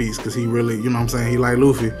through One Piece because he really, you know what I'm saying, he like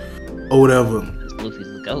Luffy or whatever. Luffy's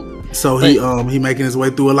the GOAT. So he making his way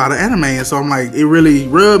through a lot of anime, and so I'm like, it really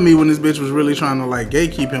rubbed me when this bitch was really trying to like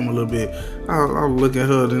gatekeep him a little bit. I was looking at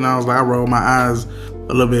her, and I was like, I rolled my eyes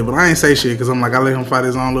a little bit, but I ain't say shit because I'm like, I let him fight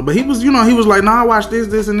his own little. But he was, he was like, nah, I watch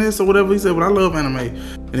this, and this, or whatever. He said, but I love anime,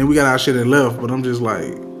 and then we got our shit and left. But I'm just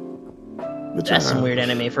like, That's some weird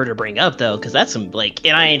anime for her to bring up though, because that's some like,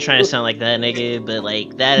 and I ain't trying to sound like that nigga, but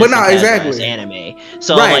like that is some exactly anime.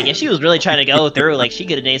 So like, if she was really trying to go through, like, she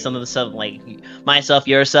could have named some of the stuff like Myself,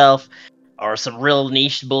 Yourself, or some real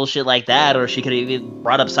niche bullshit like that, or she could have even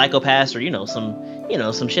brought up Psychopaths,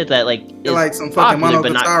 or some shit that like is like some fucking popular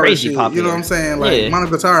but not crazy shit. popular. You know what I'm saying? Like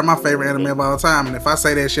Monogatari, my favorite anime of all time, and if I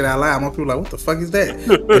say that shit out loud, most people are like, what the fuck is that?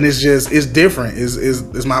 And it's different.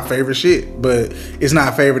 It's my favorite shit, but it's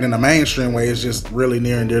not favorite in the mainstream way. It's just really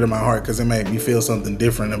near and dear to my heart because it made me feel something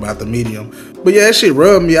different about the medium. But yeah, that shit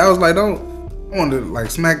rubbed me. I was like, I wanted to like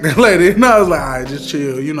smack that lady, and I was like, all right, just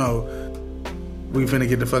chill, we finna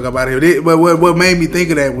get the fuck up out of here. But what made me think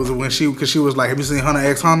of that was because she was like, have you seen Hunter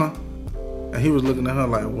x Hunter? And he was looking at her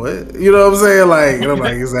like, what? You know what I'm saying? Like, and I'm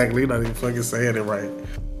like, exactly, you're not even fucking saying it right.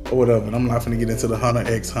 Or whatever. And I'm not finna get into the Hunter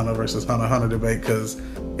x Hunter versus Hunter x Hunter debate because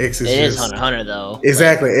X is It is Hunter x Hunter though.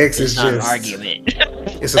 Exactly, like, X is not just an argument.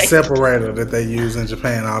 It's a separator that they use in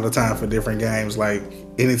Japan all the time for different games. Like,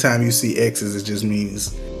 anytime you see X's, it just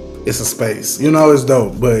means it's a space. It's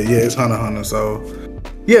dope. But yeah, it's Hunter x Hunter, so...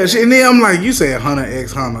 Yeah, and then I'm like, you said Hunter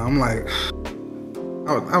x Hunter. I'm like,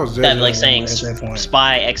 I was judging. That like saying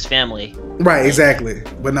Spy X Family. Right, exactly.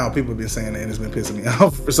 But no, people have been saying that and it's been pissing me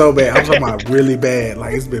off so bad. I'm talking about really bad.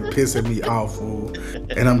 Like, it's been pissing me off, fool.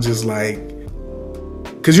 And I'm just like,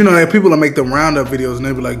 because people will make them roundup videos and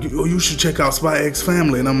they be like, you should check out Spy X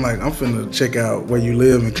Family. And I'm like, I'm finna check out Where You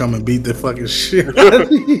Live and come and beat the fucking shit out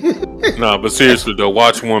of you. Nah, but seriously though,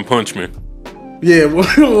 watch One Punch Man. Yeah, but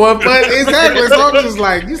exactly. So I'm just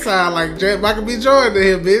like, you sound like Michael B. Jordan to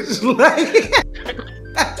him, bitch.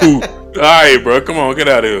 All right, bro, come on, get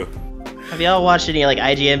out of here. Have y'all watched any like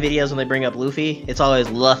IGN videos when they bring up Luffy? It's always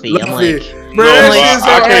Luffy. I'm like, bro,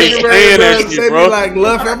 I can't stand that shit, bro. Like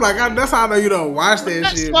Luffy. I'm like, that's how I know you don't watch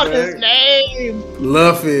that shit, bro. That's his name.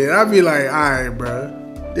 Luffy. I'd be like, all right, bro.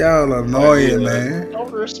 Y'all annoying, man. Don't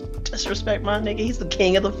disrespect my nigga. He's the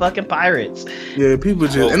king of the fucking pirates. Yeah, people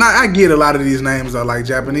just... And I get a lot of these names are like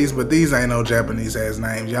Japanese, but these ain't no Japanese ass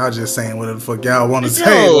names. Y'all just saying whatever the fuck y'all want to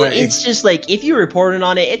say. Like, it's just like, if you reported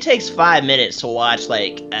on it, it takes 5 minutes to watch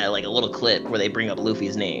like a little clip where they bring up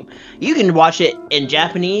Luffy's name. You can watch it in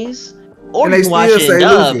Japanese, or you can watch it in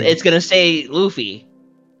dub. Luffy. It's gonna say Luffy.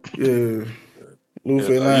 Yeah.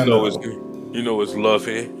 Luffy. Yeah, you know it's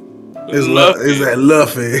Luffy. It's that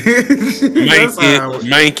Luffy.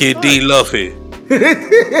 Manky D. Luffy.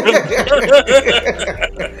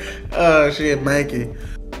 Oh shit, Manky.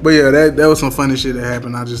 But yeah, that was some funny shit that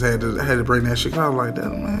happened. I just had to bring that shit. I was like,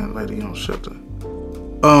 damn, man, lady, you don't shut the.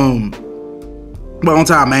 But on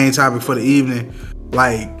to our main topic for the evening,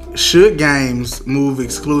 like, should games move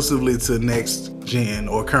exclusively to next gen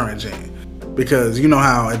or current gen? Because you know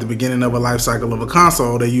how at the beginning of a life cycle of a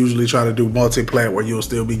console, they usually try to do multi-plat where you'll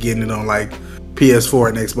still be getting it on like PS4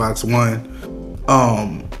 and Xbox One.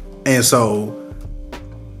 And so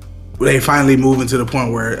they finally moving to the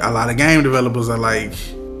point where a lot of game developers are like,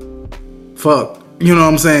 fuck, you know what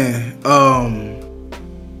I'm saying?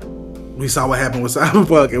 We saw what happened with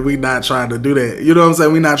Cyberpunk and we not trying to do that. You know what I'm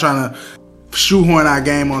saying? We not trying to shoehorn our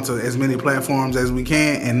game onto as many platforms as we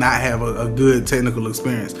can and not have a good technical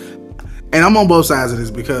experience. And I'm on both sides of this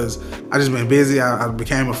because I just been busy. I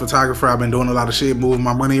became a photographer. I've been doing a lot of shit, moving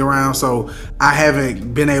my money around. So I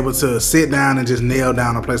haven't been able to sit down and just nail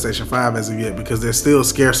down a PlayStation 5 as of yet because they're still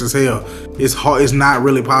scarce as hell. It's hard. It's not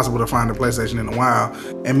really possible to find a PlayStation in a while.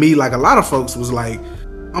 And me, like a lot of folks, was like,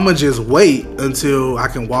 I'm gonna just wait until I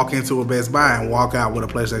can walk into a Best Buy and walk out with a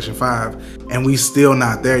PlayStation 5. And we still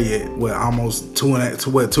not there yet. We're almost 2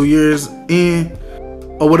 years in?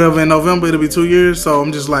 Or whatever, in November it'll be 2 years. So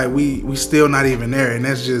I'm just like, we still not even there. And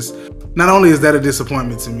that's just, not only is that a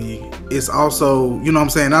disappointment to me, it's also, you know what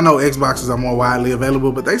I'm saying, I know Xboxes are more widely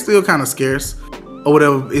available, but they still kind of scarce or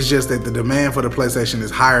whatever. It's just that the demand for the PlayStation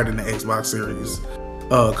is higher than the Xbox Series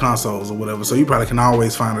consoles or whatever. So you probably can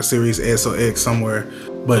always find a Series S or X somewhere,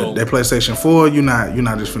 but that PlayStation 4, you're not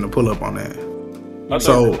just finna pull up on that. I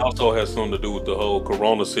think it also has something to do with the whole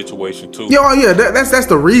Corona situation too. Yeah, that's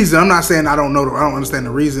the reason. I'm not saying I don't understand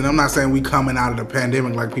the reason. I'm not saying we coming out of the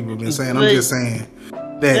pandemic like people have been saying. I'm just saying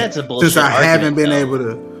that since I haven't been able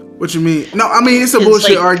to. What you mean? No, I mean it's a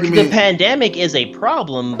bullshit argument. The pandemic is a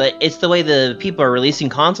problem, but it's the way the people are releasing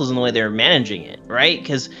consoles and the way they're managing it, right?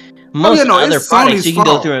 Because most other products you can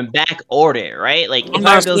go through and back order it, right? Like if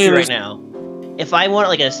I go through right now, if I want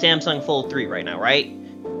like a Samsung Fold 3 right now, right?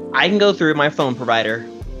 I can go through my phone provider,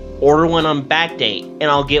 order one on back date, and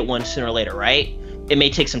I'll get one sooner or later, right? It may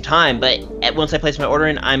take some time, but once I place my order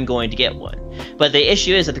in, I'm going to get one. But the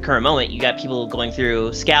issue is, at the current moment, you got people going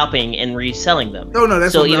through scalping and reselling them. No,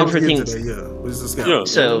 that's so what even I was for things today. Yeah, was the scalp.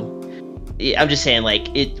 So I'm just saying, like,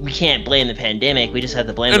 we can't blame the pandemic. We just have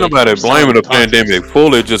to blame. Ain't nobody blaming the pandemic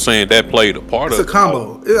fully. Just saying that played a part of it. It's a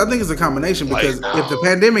combo. I think it's a combination because if the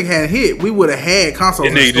pandemic hadn't hit, we would have had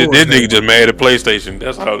consoles. This nigga just mad at PlayStation.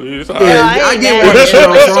 That's how it is. Yeah, I get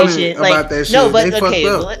what Sony about that shit. No, but they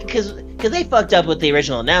okay, because they fucked up with the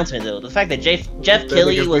original announcement though. The fact that Jeff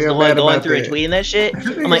Keighley was the one going through and tweeting that shit.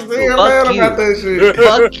 I'm like, fuck you,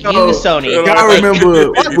 fuck you, Sony. Y'all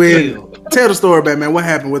remember when? Tell the story, Batman. What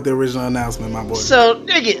happened with the original announcement, my boy? So,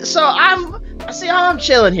 nigga, see how I'm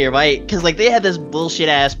chilling here, right? Because like they had this bullshit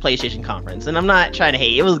ass PlayStation conference, and I'm not trying to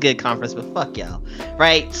hate. It was a good conference, but fuck y'all,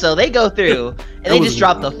 right? So they go through and they just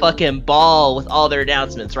drop the fucking ball with all their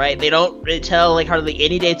announcements, right? They don't tell like hardly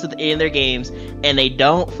any dates with any of their games, and they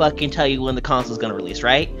don't fucking tell you when the console's gonna release,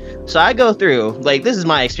 right? So I go through, like, this is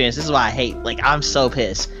my experience. This is why I hate. Like, I'm so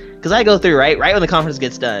pissed. Because I go through, right when the conference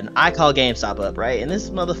gets done, I call GameStop up, right? And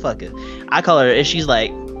this motherfucker, I call her, and she's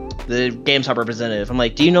like, the GameStop representative. I'm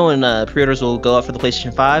like, do you know when pre-orders will go up for the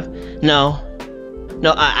PlayStation 5? No,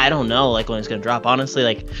 I don't know, like, when it's going to drop. Honestly,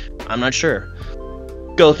 like, I'm not sure.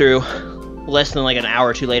 Go through, less than, like, an hour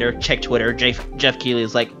or two later, check Twitter, Jeff Keighley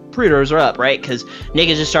is like, pre-orders are up, right? Because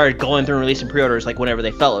niggas just started going through and releasing pre-orders, like, whenever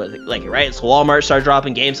they felt like it, right? So Walmart started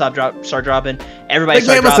dropping, GameStop started dropping, everybody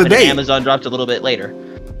started dropping, and Amazon dropped a little bit later.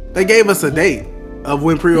 They gave us a date of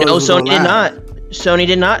when pre-orders. No, Sony did not. Sony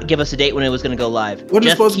did not give us a date when it was going to go live. Wasn't it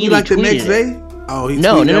supposed to be like the next day? Oh,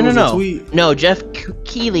 no. No, Jeff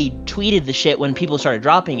Keighley tweeted the shit when people started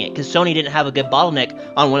dropping it because Sony didn't have a good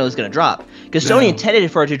bottleneck on when it was going to drop. Because Sony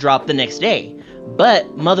intended for it to drop the next day.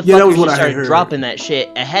 But motherfuckers just started dropping that shit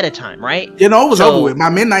ahead of time, right? You know, it was over with. By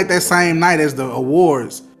midnight that same night as the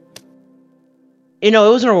awards. You know,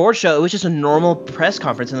 it wasn't an award show. It was just a normal press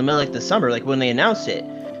conference in the middle of like the summer, like when they announced it.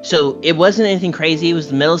 So it wasn't anything crazy. It was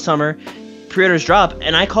the middle of summer. Pre-orders drop,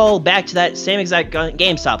 and I call back to that same exact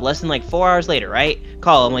GameStop less than like 4 hours later, right?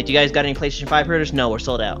 I'm like, do you guys got any PlayStation 5 pre-orders? No, we're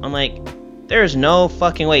sold out. I'm like, there's no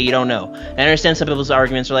fucking way you don't know. I understand some people's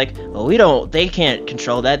arguments are like, oh, they can't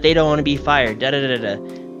control that. They don't want to be fired.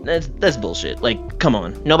 That's bullshit. Like, come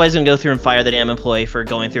on. Nobody's gonna go through and fire the damn employee for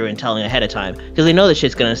going through and telling ahead of time because they know the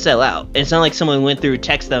shit's gonna sell out. And it's not like someone went through,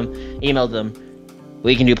 text them, emailed them,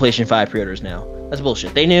 we can do PlayStation 5 pre-orders now. That's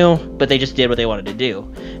bullshit. They knew, but they just did what they wanted to do.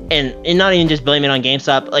 And not even just blaming it on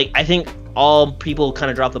GameStop. Like, I think all people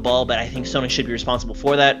kind of dropped the ball, but I think Sony should be responsible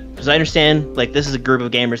for that. Because I understand, like, this is a group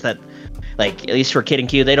of gamers that, like, at least for Kid and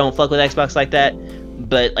Q, they don't fuck with Xbox like that.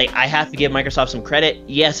 But, like, I have to give Microsoft some credit.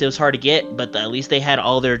 Yes, it was hard to get, but at least they had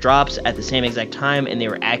all their drops at the same exact time, and they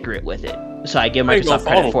were accurate with it. So I give Microsoft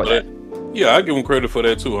credit for that. Yeah, I give them credit for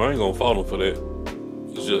that, too. I ain't gonna fault them for that.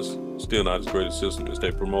 It's just still not as great a system as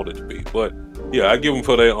they promoted to be. But, yeah, I give them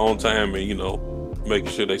for their own time and, you know, making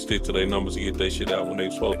sure they stick to their numbers and get their shit out when they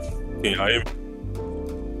supposed to.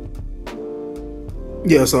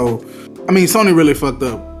 Yeah, so, I mean, Sony really fucked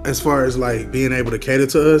up as far as, like, being able to cater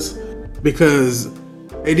to us because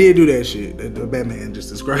they did do that shit that the Batman just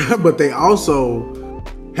described, but they also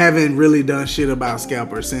haven't really done shit about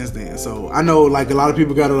scalpers since then. So I know, like, a lot of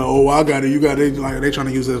people got it, like, oh, I got it, you got it, like, they trying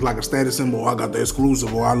to use it as like a status symbol. I got the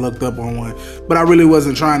exclusive, or I looked up on one, but I really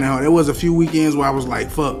wasn't trying to. There was a few weekends where I was like,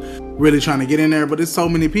 fuck, really trying to get in there, but it's so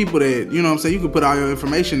many people that, you know what I'm saying, you can put all your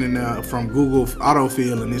information in there from Google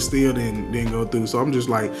autofill and it still didn't go through. So I'm just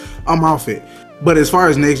like, I'm off it. But as far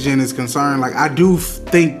as next gen is concerned, like, I do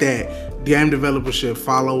think that game developers should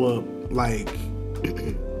follow up, like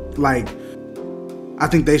I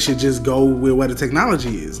think they should just go with where the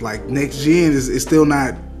technology is. Like, next gen is still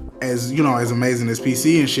not as, you know, as amazing as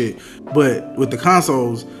PC and shit, but with the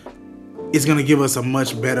consoles, it's gonna give us a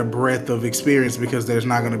much better breadth of experience because there's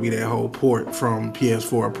not gonna be that whole port from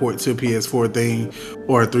PS4 port to PS4 thing,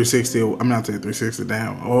 or 360. I'm not saying 360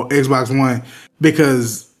 down, or Xbox One,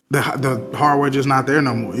 because the hardware just not there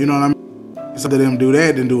no more. You know what I mean? It's up to them do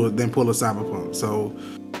that, then pull a Cyberpunk. So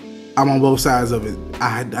I'm on both sides of it.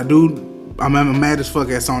 I'm mad as fuck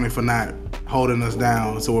at Sony for not holding us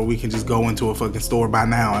down so where we can just go into a fucking store by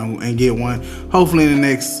now and get one, hopefully in the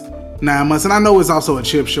next 9 months. And I know it's also a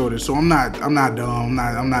chip shortage, so I'm not dumb.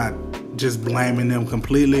 I'm not just blaming them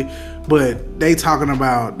completely. But they boasted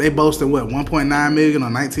what, 1.9 million or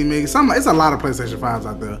 19 million? It's a lot of PlayStation 5s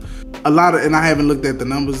out there. And I haven't looked at the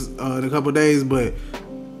numbers in a couple of days, but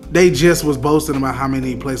they just was boasting about how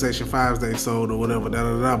many PlayStation 5s they sold or whatever,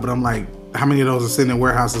 But I'm like, how many of those are sitting in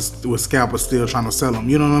warehouses with scalpers still trying to sell them?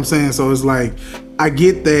 You know what I'm saying? So it's like, I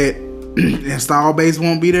get that install base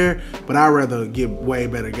won't be there, but I'd rather get way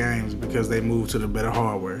better games because they move to the better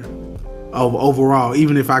hardware. Overall,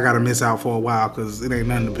 even if I gotta miss out for a while, because it ain't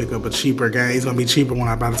nothing to pick up a cheaper game. It's gonna be cheaper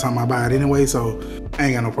by the time I buy it anyway, so I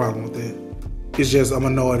ain't got no problem with that. It's just I'm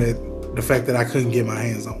annoyed that the fact that I couldn't get my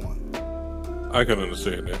hands on one. I can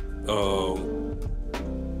understand that.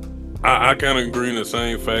 I kind of agree in the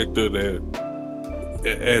same factor that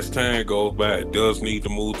as time goes by, it does need to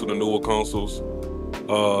move to the newer consoles.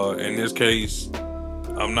 In this case,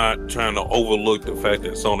 I'm not trying to overlook the fact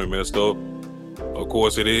that Sony messed up. Of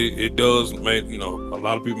course, it does make, a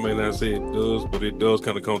lot of people may not say it does, but it does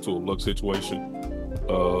kind of come to a luck situation.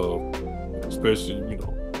 Especially,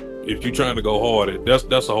 if you're trying to go hard, that's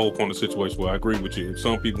the whole point of the situation. Where I agree with you.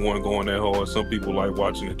 Some people weren't going that hard. Some people like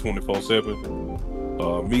watching it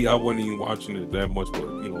 24/7. Me, I wasn't even watching it that much,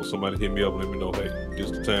 but somebody hit me up and let me know, hey, this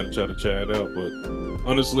is the time to try it out. But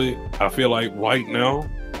honestly, I feel like right now,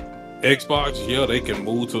 Xbox, yeah, they can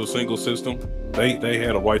move to a single system. They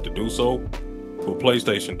had a right to do so, but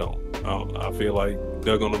PlayStation don't. I feel like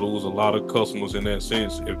they're gonna lose a lot of customers in that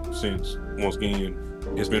sense. Since once again,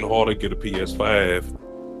 it's been hard to get a PS5.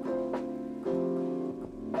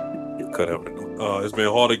 It's been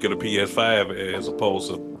hard to get a PS5 as opposed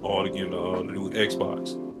to hard to get the new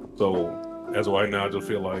Xbox. So as of right now, I just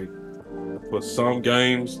feel like for some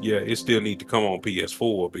games, yeah, it still need to come on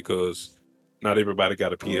PS4 because not everybody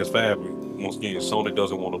got a PS5. And once again, Sony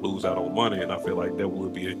doesn't want to lose out on money, and I feel like that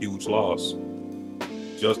would be a huge loss.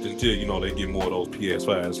 Just until they get more of those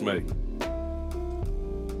PS5s made.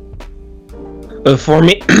 For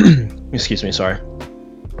me, excuse me, sorry.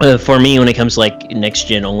 For me, when it comes to like next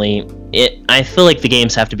gen only, I feel like the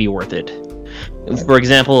games have to be worth it. For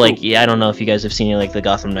example, I don't know if you guys have seen like the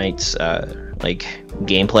Gotham Knights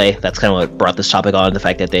gameplay. That's kind of what brought this topic on, the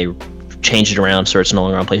fact that they changed it around so it's no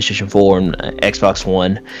longer on PlayStation 4 and Xbox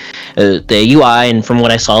One. The UI, and from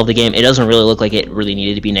what I saw of the game, it doesn't really look like it really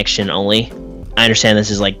needed to be next gen only. I understand this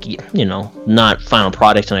is not final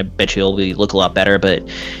product, and I bet you it'll look a lot better, but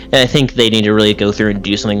I think they need to really go through and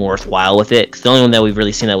do something worthwhile with it. 'Cause the only one that we've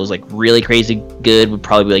really seen that was like really crazy good would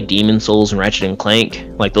probably be like Demon Souls and Ratchet and Clank.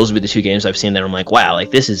 Like those would be the two games I've seen that I'm like, wow, like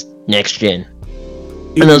this is next gen.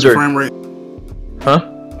 And those are frame rate. Huh?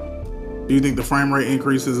 Do you think the frame rate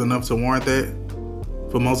increase is enough to warrant that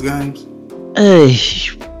for most games?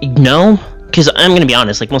 No, because I'm gonna be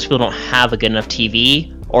honest. Like most people don't have a good enough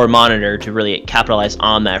TV or monitor to really capitalize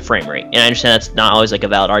on that frame rate. And I understand that's not always like a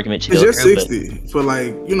valid argument to it's go just through, 60 for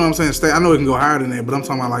like, you know what I'm saying? I know it can go higher than that, but I'm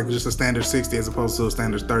talking about like just a standard 60 as opposed to a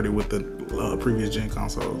standard 30 with the previous gen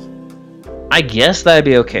consoles. I guess that'd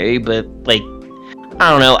be okay, but like, I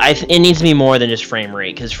don't know. It needs to be more than just frame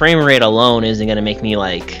rate, because frame rate alone isn't gonna make me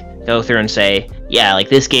like go through and say, yeah, like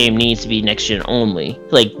this game needs to be next gen only.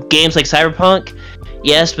 Like games like Cyberpunk,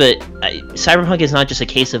 yes, but Cyberpunk is not just a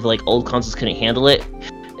case of like old consoles couldn't handle it.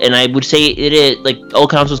 And I would say it is, like, old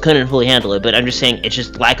consoles couldn't fully handle it, but I'm just saying it's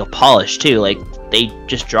just lack of polish, too. Like, they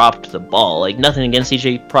just dropped the ball. Like, nothing against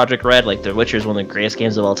CJ Project Red, like, The Witcher is one of the greatest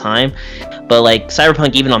games of all time. But, like,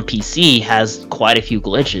 Cyberpunk, even on PC, has quite a few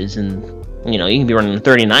glitches, and, you can be running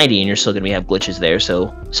 3090 and you're still going to have glitches there,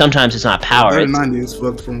 so sometimes it's not power. 3090 is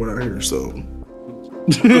fucked from what I hear, so...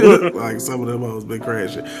 like, some of them hoes been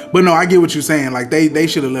crashing. But no, I get what you're saying. Like, they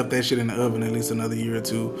should have left that shit in the oven at least another year or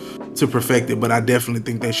two to perfect it. But I definitely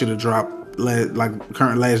think they should have dropped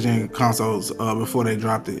current last gen consoles before they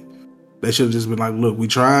dropped it. They should have just been like, look, we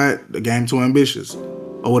tried, the game too ambitious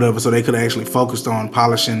or whatever, so they could have actually focused on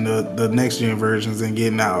polishing the next gen versions and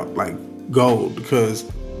getting out like gold, because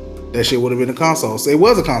that shit would have been a console. So it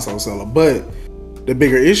was a console seller. But the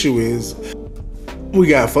bigger issue is we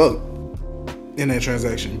got fucked in that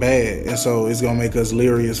transaction bad, and so it's gonna make us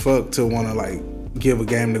leery as fuck to want to like give a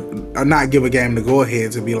game to not give a game to go ahead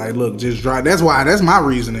to be like, look, just drop. That's my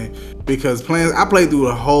reasoning, because I played through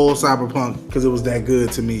the whole Cyberpunk because it was that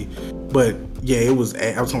good to me. But yeah, I was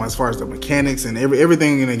talking about as far as the mechanics and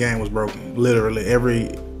everything in the game was broken. Literally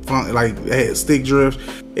like it had stick drift,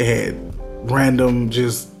 it had random,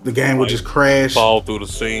 just the game would just crash, fall through the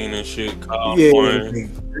scene and shit. Yeah,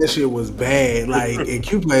 that shit was bad. Like, and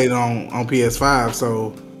Q played on PS5,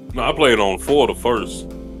 so no, I played on 4 the first.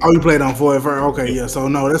 Oh, you played on 4 at first? Okay, yeah. So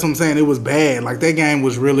no, that's what I'm saying. It was bad. Like, that game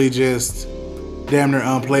was really just damn near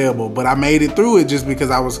unplayable. But I made it through it just because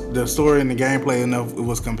the story and the gameplay it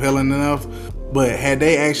was compelling enough. But had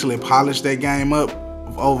they actually polished that game up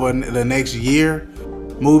over the next year,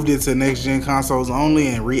 moved it to next gen consoles only,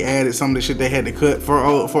 and re-added some of the shit they had to cut for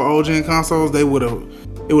old gen consoles, it would have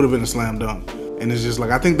been a slam dunk. And it's just like,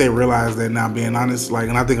 I think they realize that now, being honest, like,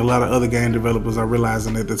 and I think a lot of other game developers are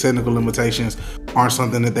realizing that the technical limitations aren't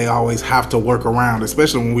something that they always have to work around,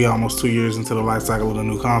 especially when we almost 2 years into the life cycle of the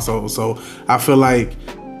new console. So I feel like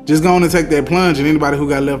just going to take that plunge, and anybody who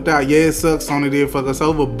got left out, yeah, it sucks, Sony did fuck us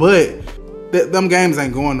over, but them games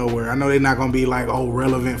ain't going nowhere. I know they're not gonna be like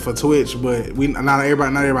relevant for Twitch, but not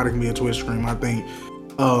everybody can be a Twitch streamer. I think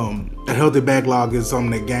a healthy backlog is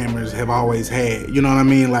something that gamers have always had. You know what I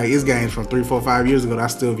mean? Like, it's games from 3, 4, 5 years ago that I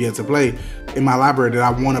still have yet to play in my library that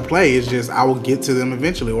I want to play. It's just I will get to them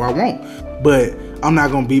eventually, or I won't. But I'm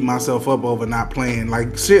not gonna beat myself up over not playing.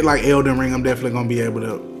 Like shit like Elden Ring, I'm definitely gonna be able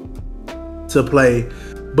to play.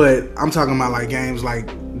 But I'm talking about like games like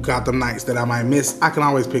Gotham Knights that I might miss. I can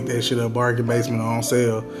always pick that shit up, bargain basement or on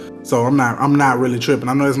sale. So I'm not really tripping.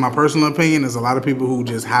 I know it's my personal opinion. There's a lot of people who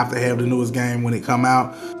just have to have the newest game when it come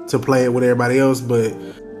out to play it with everybody else. But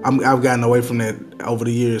I've gotten away from that over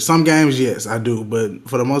the years. Some games, yes, I do. But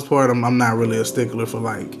for the most part, I'm not really a stickler for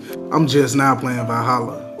like. I'm just now playing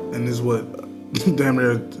Valhalla, and this is what damn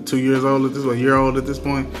near 2 years old at this, a year old at this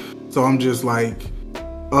point. So I'm just like,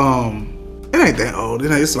 it ain't that old.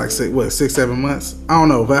 It's like 6, 7 months. I don't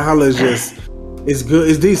know. Valhalla is just, it's good.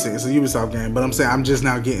 It's decent. It's a Ubisoft game, but I'm saying I'm just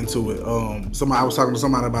now getting to it. I was talking to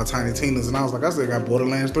somebody about Tiny Tina's, and I was like, I still got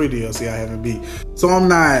Borderlands 3 DLC I haven't beat. So I'm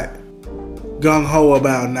not gung ho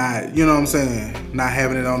about not, you know what I'm saying, not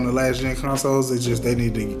having it on the last gen consoles. It's just they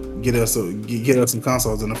need to get us some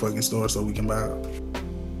consoles in the fucking store so we can buy them.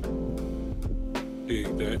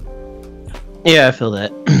 Yeah, I feel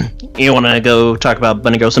that. You want to go talk about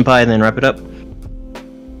Bunny Girl Senpai and then wrap it up?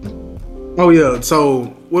 Oh yeah. So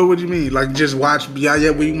what would you mean? Like just watch?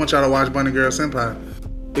 Yeah. We want y'all to watch Bunny Girl Senpai.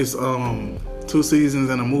 It's 2 seasons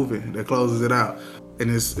and a movie that closes it out, and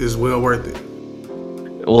it's well worth it.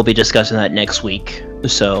 We'll be discussing that next week.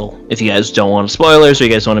 So if you guys don't want spoilers or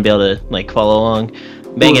you guys want to be able to like follow along,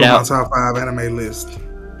 bang it out. My top 5 anime list.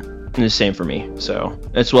 And the same for me. So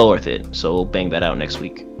it's well worth it. So we'll bang that out next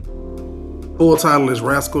week. Full title is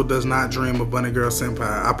Rascal Does Not Dream of Bunny Girl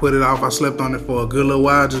Senpai. I put it off. I slept on it for a good little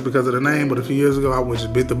while just because of the name, but a few years ago I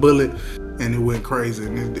just bit the bullet and it went crazy,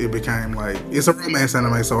 and it became like, it's a romance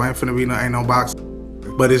anime, so ain't no box,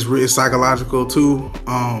 but it's psychological too.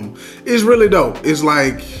 It's really dope. It's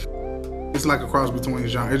like a cross between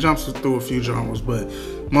genres. It jumps through a few genres, but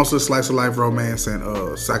mostly slice of life romance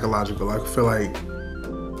and psychological. I feel like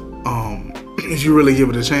if you really give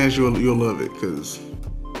it a chance, you'll love it because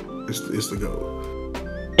it's the goal.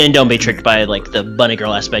 And don't be tricked by like the bunny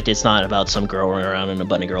girl aspect. It's not about some girl running around in a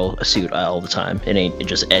bunny girl suit all the time. It ain't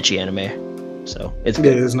just ecchi anime. So it's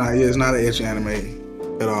good. Yeah, it's not an ecchi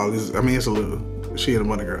anime at all. It's a little, she in a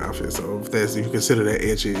bunny girl outfit. So if you consider that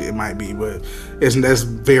ecchi, it might be, but that's a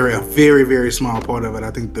very very small part of it.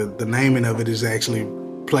 I think the naming of it is actually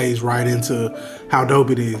plays right into how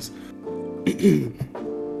dope it is.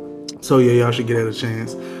 So yeah, y'all should get it a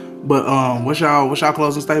chance. But what's y'all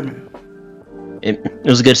closing statement? It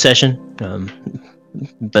was a good session.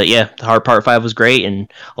 But yeah, the hard part 5 was great,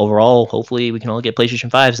 and overall, hopefully we can all get PlayStation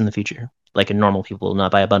 5s in the future, like a normal people,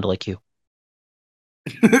 not buy a bundle like you.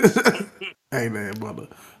 Hey man, brother.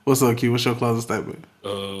 What's up, Q? What's your closing statement?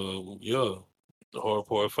 Yeah, the hard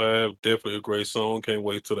part 5, definitely a great song. Can't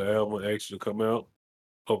wait till the album actually come out.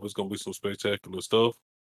 Hope it's gonna be some spectacular stuff.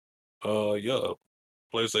 Yeah,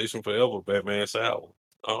 PlayStation Forever, Batman's album.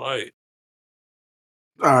 All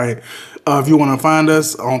right. If you want to find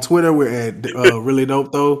us on Twitter, we're at Really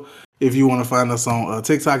Dope Though. If you want to find us on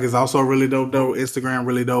TikTok, it's also Really Dope Though. Instagram,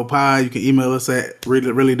 Really Dope Pod. You can email us at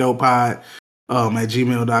Really Dope Pod at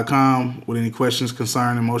gmail.com with any questions,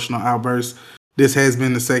 concern, emotional outbursts. This has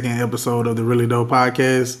been the second episode of the Really Dope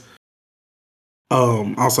Podcast.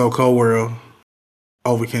 Also, Cold World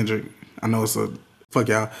over Kendrick. I know it's a fuck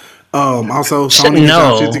y'all. Also, Sony, get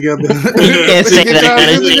y'all shit together. You can't say that.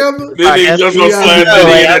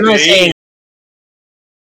 I'm not saying